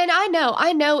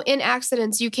I know in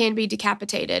accidents you can be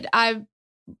decapitated.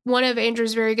 One of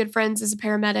Andrew's very good friends is a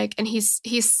paramedic, and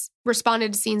he's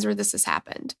responded to scenes where this has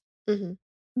happened. Mm-hmm.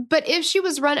 But if she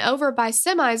was run over by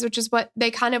semis, which is what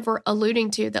they kind of were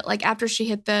alluding to, that after she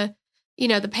hit the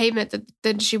pavement, that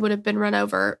then she would have been run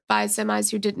over by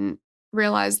semis who didn't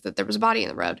realize that there was a body in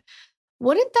the road.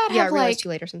 Wouldn't that have realized too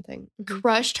late or something? Mm-hmm.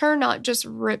 Crushed her, not just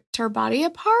ripped her body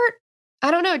apart?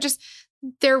 I don't know. Just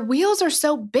their wheels are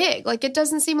so big. It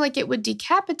doesn't seem like it would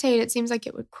decapitate. It seems like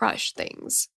it would crush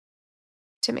things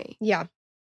to me. Yeah.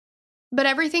 But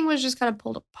everything was just kind of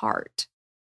pulled apart.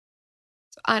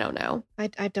 So I don't know.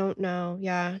 I don't know.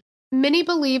 Yeah. Many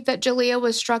believe that Jalea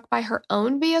was struck by her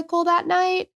own vehicle that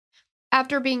night.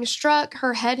 After being struck,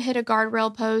 her head hit a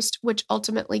guardrail post, which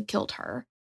ultimately killed her.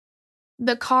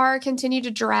 The car continued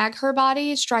to drag her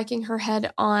body, striking her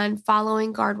head on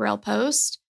following guardrail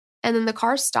post, and then the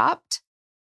car stopped.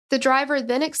 The driver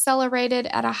then accelerated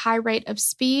at a high rate of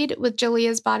speed, with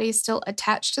Jalea's body still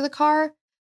attached to the car,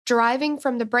 driving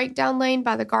from the breakdown lane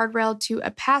by the guardrail to a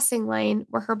passing lane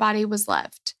where her body was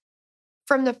left.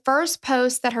 From the first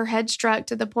post that her head struck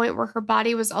to the point where her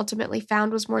body was ultimately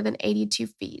found was more than 82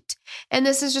 feet. And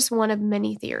this is just one of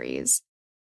many theories.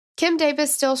 Kim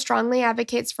Davis still strongly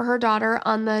advocates for her daughter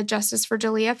on the Justice for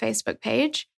Jalea Facebook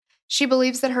page. She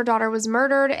believes that her daughter was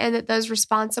murdered and that those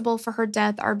responsible for her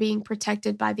death are being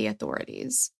protected by the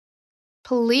authorities.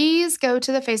 Please go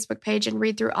to the Facebook page and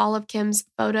read through all of Kim's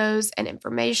photos and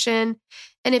information.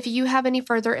 And if you have any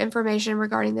further information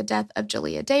regarding the death of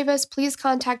Jalea Davis, please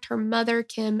contact her mother,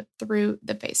 Kim, through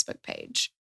the Facebook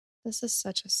page. This is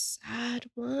such a sad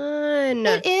one.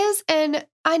 It is. And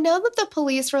I know that the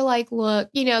police were like, look,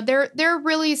 they're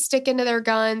really sticking to their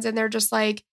guns, and they're just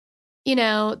like,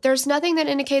 there's nothing that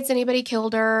indicates anybody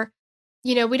killed her.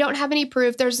 We don't have any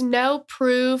proof. There's no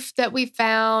proof that we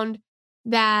found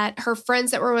that her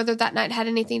friends that were with her that night had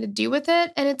anything to do with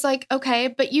it. And it's like, okay,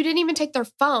 but you didn't even take their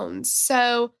phones.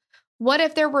 So what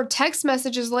if there were text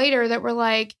messages later that were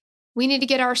like, we need to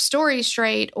get our story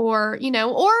straight, or maybe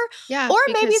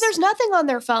there's nothing on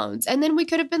their phones. And then we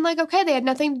could have been like, okay, they had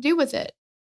nothing to do with it.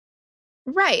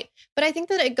 Right. But I think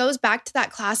that it goes back to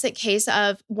that classic case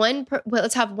of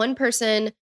let's have one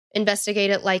person investigate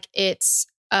it like it's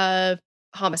a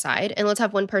homicide. And let's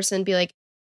have one person be like,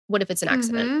 what if it's an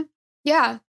accident? Mm-hmm.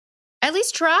 Yeah. At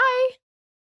least try.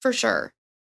 For sure.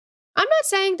 I'm not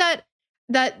saying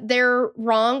that they're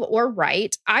wrong or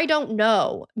right. I don't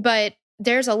know. But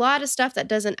there's a lot of stuff that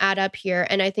doesn't add up here.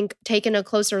 And I think taking a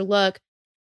closer look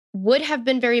would have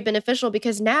been very beneficial,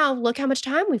 because now look how much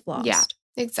time we've lost. Yeah,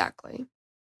 exactly.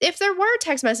 If there were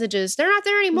text messages, they're not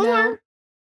there anymore.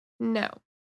 No.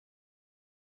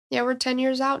 Yeah, we're 10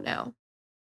 years out now.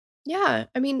 Yeah.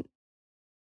 I mean,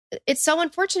 it's so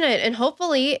unfortunate. And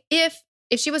hopefully if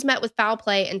she was met with foul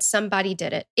play and somebody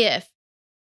did it,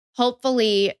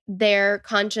 hopefully their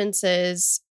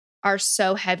consciences are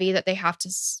so heavy that they have to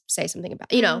say something about,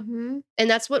 Mm-hmm. And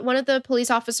that's what one of the police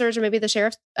officers or maybe the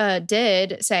sheriff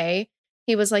did say.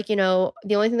 He was like, the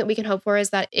only thing that we can hope for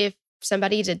is that if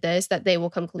somebody did this, that they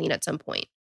will come clean at some point.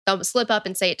 They'll slip up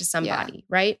and say it to somebody,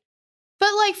 right?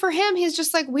 But like for him, he's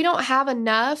just like, we don't have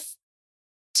enough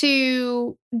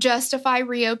to justify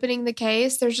reopening the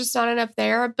case. There's just not enough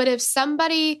there. But if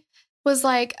somebody was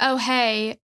like, oh,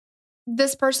 hey,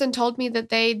 this person told me that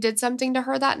they did something to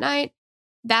her that night,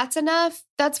 that's enough.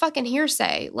 That's fucking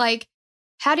hearsay. Like,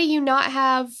 how do you not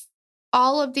have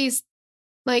all of these?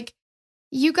 Like,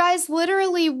 you guys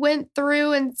literally went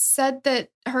through and said that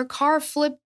her car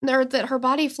flipped, or that her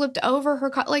body flipped over her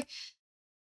car. Like,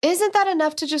 isn't that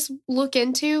enough to just look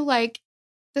into? Like,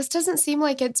 this doesn't seem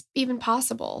like it's even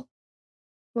possible.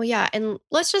 Well, yeah. And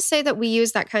let's just say that we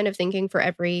use that kind of thinking for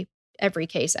every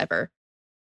case ever.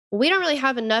 We don't really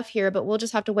have enough here, but we'll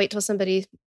just have to wait till somebody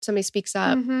speaks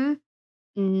up. Mm-hmm.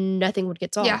 Nothing would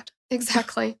get solved. Yeah,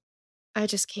 exactly. I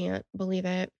just can't believe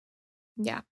it.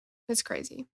 Yeah, it's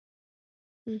crazy.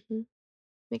 Mm-hmm.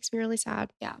 Makes me really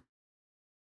sad. Yeah.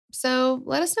 So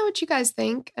let us know what you guys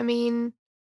think. I mean,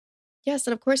 yes.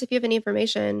 And of course, if you have any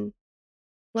information,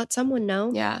 let someone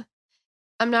know. Yeah.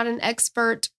 I'm not an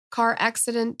expert car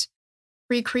accident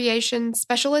recreation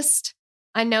specialist.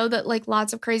 I know that like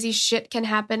lots of crazy shit can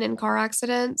happen in car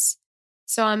accidents.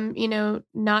 So I'm,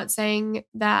 not saying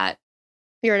that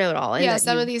you're a know-it-all. Yeah,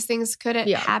 some of these things couldn't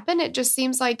happen. It just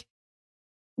seems like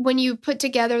when you put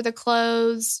together the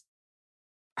clothes,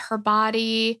 her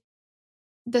body,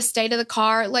 the state of the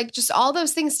car, like just all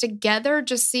those things together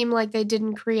just seem like they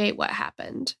didn't create what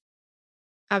happened.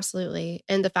 Absolutely.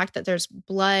 And the fact that there's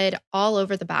blood all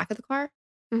over the back of the car,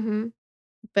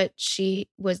 but she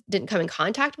didn't come in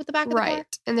contact with the back of the car.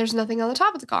 Right. And there's nothing on the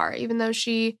top of the car, even though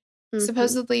she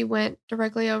supposedly went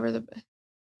directly over the...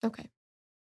 Okay.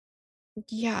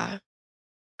 Yeah.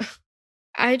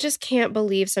 I just can't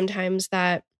believe sometimes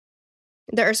that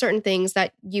there are certain things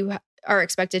that you are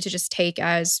expected to just take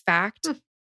as fact,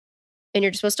 and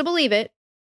you're just supposed to believe it,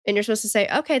 and you're supposed to say,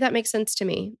 okay, that makes sense to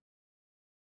me,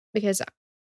 because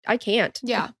I can't.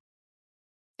 Yeah.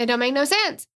 It don't make no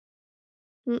sense.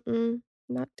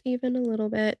 Not even a little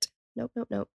bit. Nope.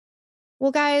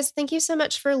 Well, guys, thank you so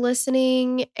much for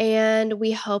listening, and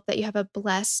we hope that you have a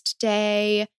blessed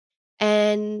day,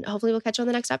 and hopefully we'll catch you on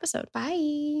the next episode.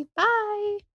 Bye.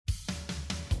 Bye.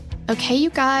 Okay, you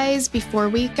guys, before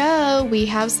we go, we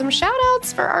have some shout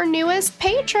outs for our newest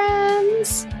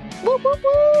patrons. Whoop, whoop,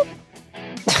 whoop.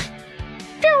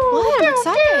 What? I'm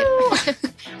excited.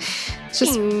 It's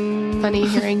just funny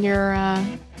hearing your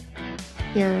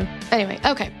anyway,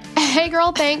 okay. Hey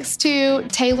girl, thanks to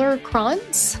Taylor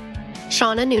Krantz,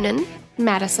 Shauna Noonan,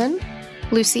 Madison,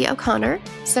 Lucy O'Connor,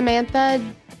 Samantha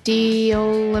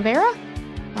D'Oliveira,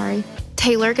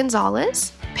 Taylor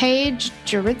Gonzalez, Paige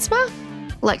Juritzma,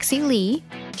 Lexi Lee,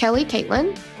 Kelly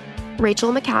Caitlin,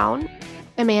 Rachel McCown,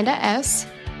 Amanda S.,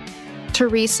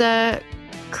 Teresa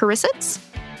Karisitz,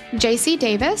 JC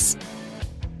Davis,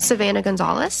 Savannah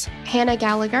Gonzalez, Hannah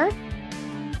Gallagher,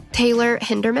 Taylor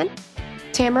Hinderman,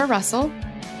 Tamara Russell,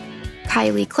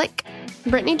 Kylie Click,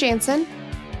 Brittany Jansen,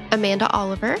 Amanda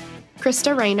Oliver,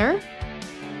 Krista Rayner,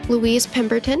 Louise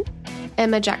Pemberton,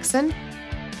 Emma Jackson,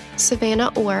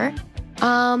 Savannah Orr.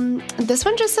 This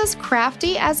one just says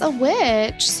crafty as a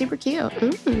witch. Super cute.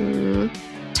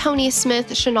 Tony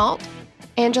Smith Chenault,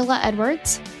 Angela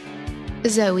Edwards,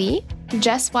 Zoe,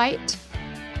 Jess White,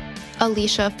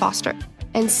 Alicia Foster,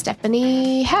 and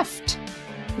Stephanie Heft.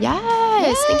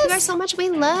 Yes. Thank you guys so much. We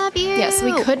love you. Yes,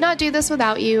 we could not do this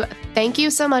without you. Thank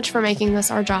you so much for making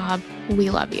this our job. We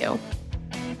love you.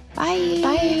 Bye.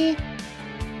 Bye.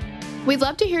 We'd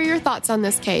love to hear your thoughts on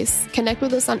this case. Connect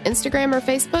with us on Instagram or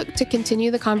Facebook to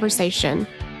continue the conversation.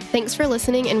 Thanks for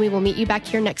listening, and we will meet you back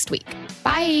here next week.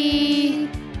 Bye.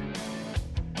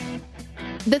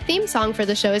 The theme song for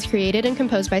the show is created and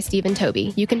composed by Stephen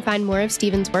Toby. You can find more of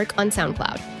Stephen's work on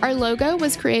SoundCloud. Our logo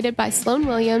was created by Sloan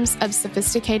Williams of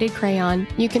Sophisticated Crayon.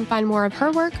 You can find more of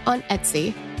her work on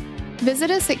Etsy.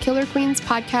 Visit us at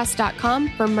killerqueenspodcast.com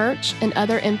for merch and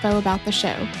other info about the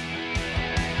show.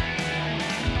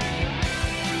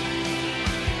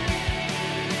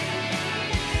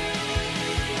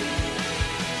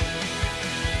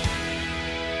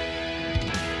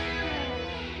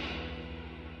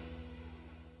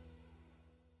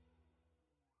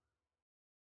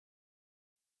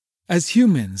 As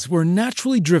humans, we're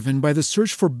naturally driven by the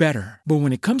search for better. But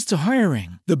when it comes to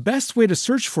hiring, the best way to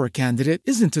search for a candidate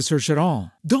isn't to search at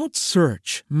all. Don't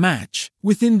search, match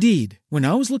with Indeed. When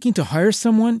I was looking to hire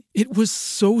someone, it was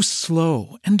so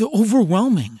slow and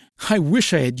overwhelming. I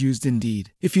wish I had used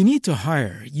Indeed. If you need to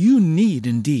hire, you need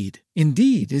Indeed.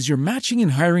 Indeed is your matching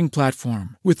and hiring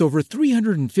platform with over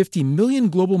 350 million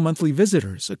global monthly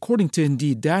visitors, according to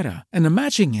Indeed data, and a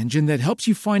matching engine that helps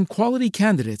you find quality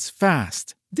candidates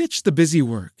fast. Ditch the busy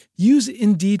work. Use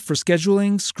Indeed for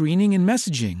scheduling, screening, and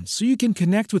messaging so you can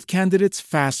connect with candidates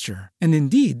faster. And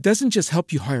Indeed doesn't just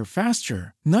help you hire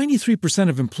faster. 93%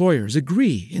 of employers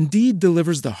agree Indeed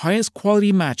delivers the highest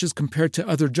quality matches compared to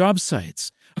other job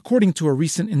sites, according to a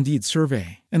recent Indeed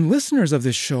survey. And listeners of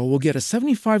this show will get a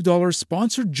 $75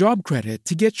 sponsored job credit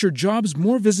to get your jobs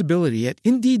more visibility at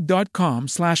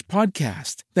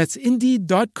Indeed.com/podcast. That's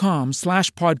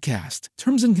Indeed.com/podcast.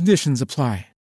 Terms and conditions apply.